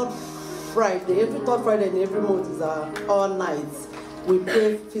 Every third Friday and every month is all nights. We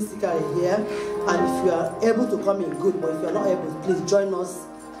pray physically here. And if you are able to come in, good. But if you are not able, please join us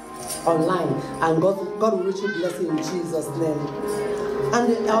online. And God will richly bless you in Jesus' name.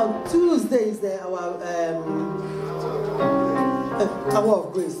 And on Tuesday is our hour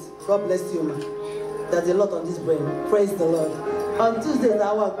of grace. God bless you, man. There's a lot on this brain. Praise the Lord. On Tuesday is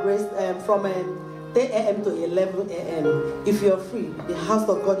our hour of grace from 10 a.m. to 11 a.m. If you're free, the house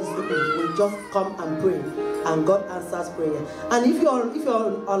of God is open. We just come and pray, and God answers prayer. And if you're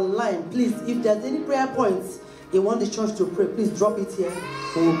online, please, if there's any prayer points you want the church to pray, please drop it here.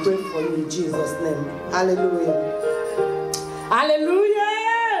 We will pray for you in Jesus' name. Hallelujah.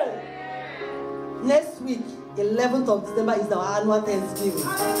 Hallelujah! Next week, 11th of December, is our annual Thanksgiving.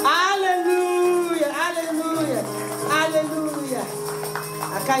 Hallelujah! Hallelujah! Hallelujah!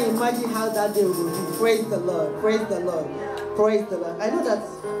 I can't imagine how that day will be. Praise the Lord. Praise the Lord. Praise the Lord. I know that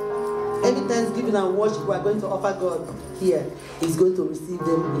every Thanksgiving and worship we are going to offer God here is going to receive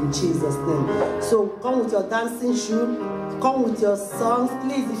them in Jesus' name. So come with your dancing shoe. Come with your songs.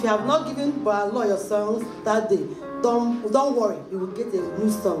 Please, if you have not given Boalo your songs that day, don't worry. You will get a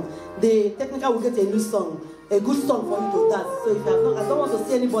new song. The technical will get a new song. A good song for you to dance. So if you have not, I don't want to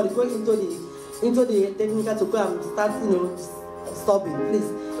see anybody going into the technical to go and start, sobbing. Please,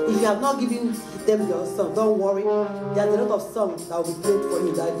 if you have not given them your song, don't worry. There's a lot of songs that will be played for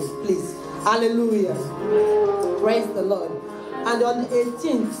you that day. Please. Hallelujah. Praise the Lord. And on the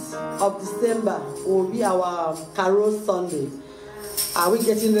 18th of December will be our Carol Sunday. Are we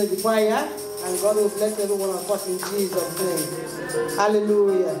getting ready for prayer? And God will bless every one of us in Jesus' name.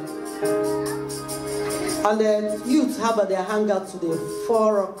 Hallelujah. And the youth have their hangout today,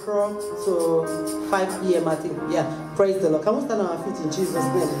 4 o'clock to 5 p.m. I think. Yeah, praise the Lord. Can we stand on our feet in Jesus'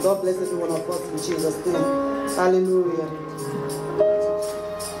 name? God bless every one of us in Jesus' name. Hallelujah.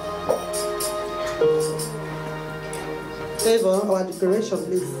 Favor, our declaration,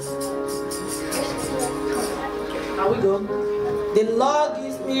 please. Here we go. The Lord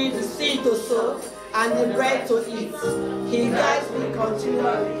gives me the seed to sow and the bread to eat. He guides me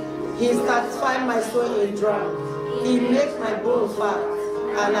continually. He satisfies my soul in drought. He makes my bones fat,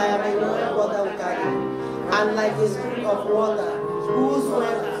 and I am in no water will carry. And like a stream of water, whose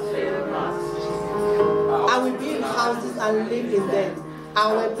well I will build houses and live in them.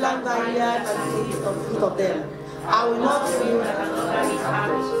 I will plant vineyards and eat the fruit of them. I will not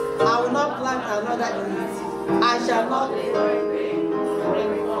plant another in it. I shall not bring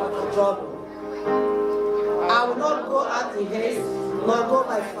trouble. I will not go out in haste, nor go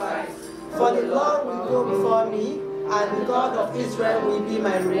by fire. For the Lord will go before me, and the God of Israel will be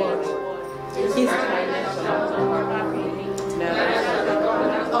my reward. His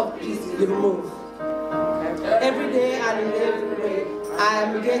of peace will remove. Every day and in every way, I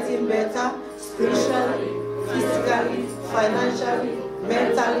am getting better spiritually, physically, financially,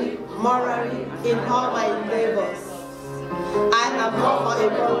 mentally, morally, in all my endeavors. I am born for a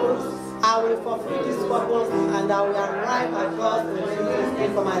purpose. I will fulfill this purpose and I will arrive at God's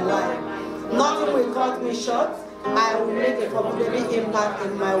will for my life. Nothing will cut me short. I will make a complete impact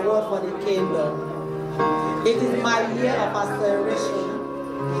in my work for the kingdom. It is my year of acceleration.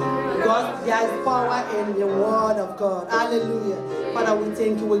 God, there is power in the word of God. Hallelujah. Father, we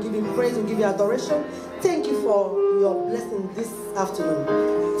thank you. We give you praise. We give you adoration. Thank you for your blessing this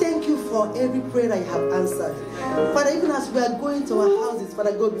afternoon. Thank you for every prayer that you have answered. Father, even as we are going to our houses,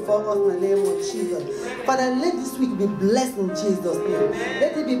 Father, go before us in the name of Jesus. Father, let this week be blessed in Jesus' name.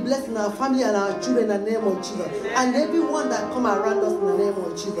 Let it be blessed in our family and our children in the name of Jesus. And everyone that come around us in the name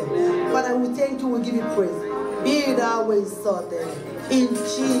of Jesus. Father, we thank you. We give you praise. Be thou exalted. In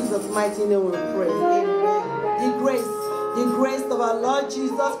Jesus' mighty name we pray. Amen. The grace of our Lord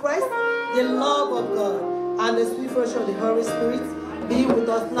Jesus Christ, the love of God, and the sweet fellowship of the Holy Spirit be with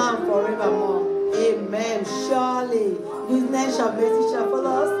us now and forevermore. Amen. Surely, goodness and mercy shall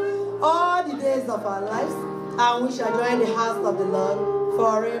follow us all the days of our lives, and we shall join the house of the Lord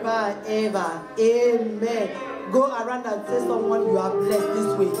forever and ever. Amen. Go around and tell someone you are blessed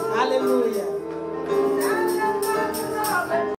this week. Hallelujah.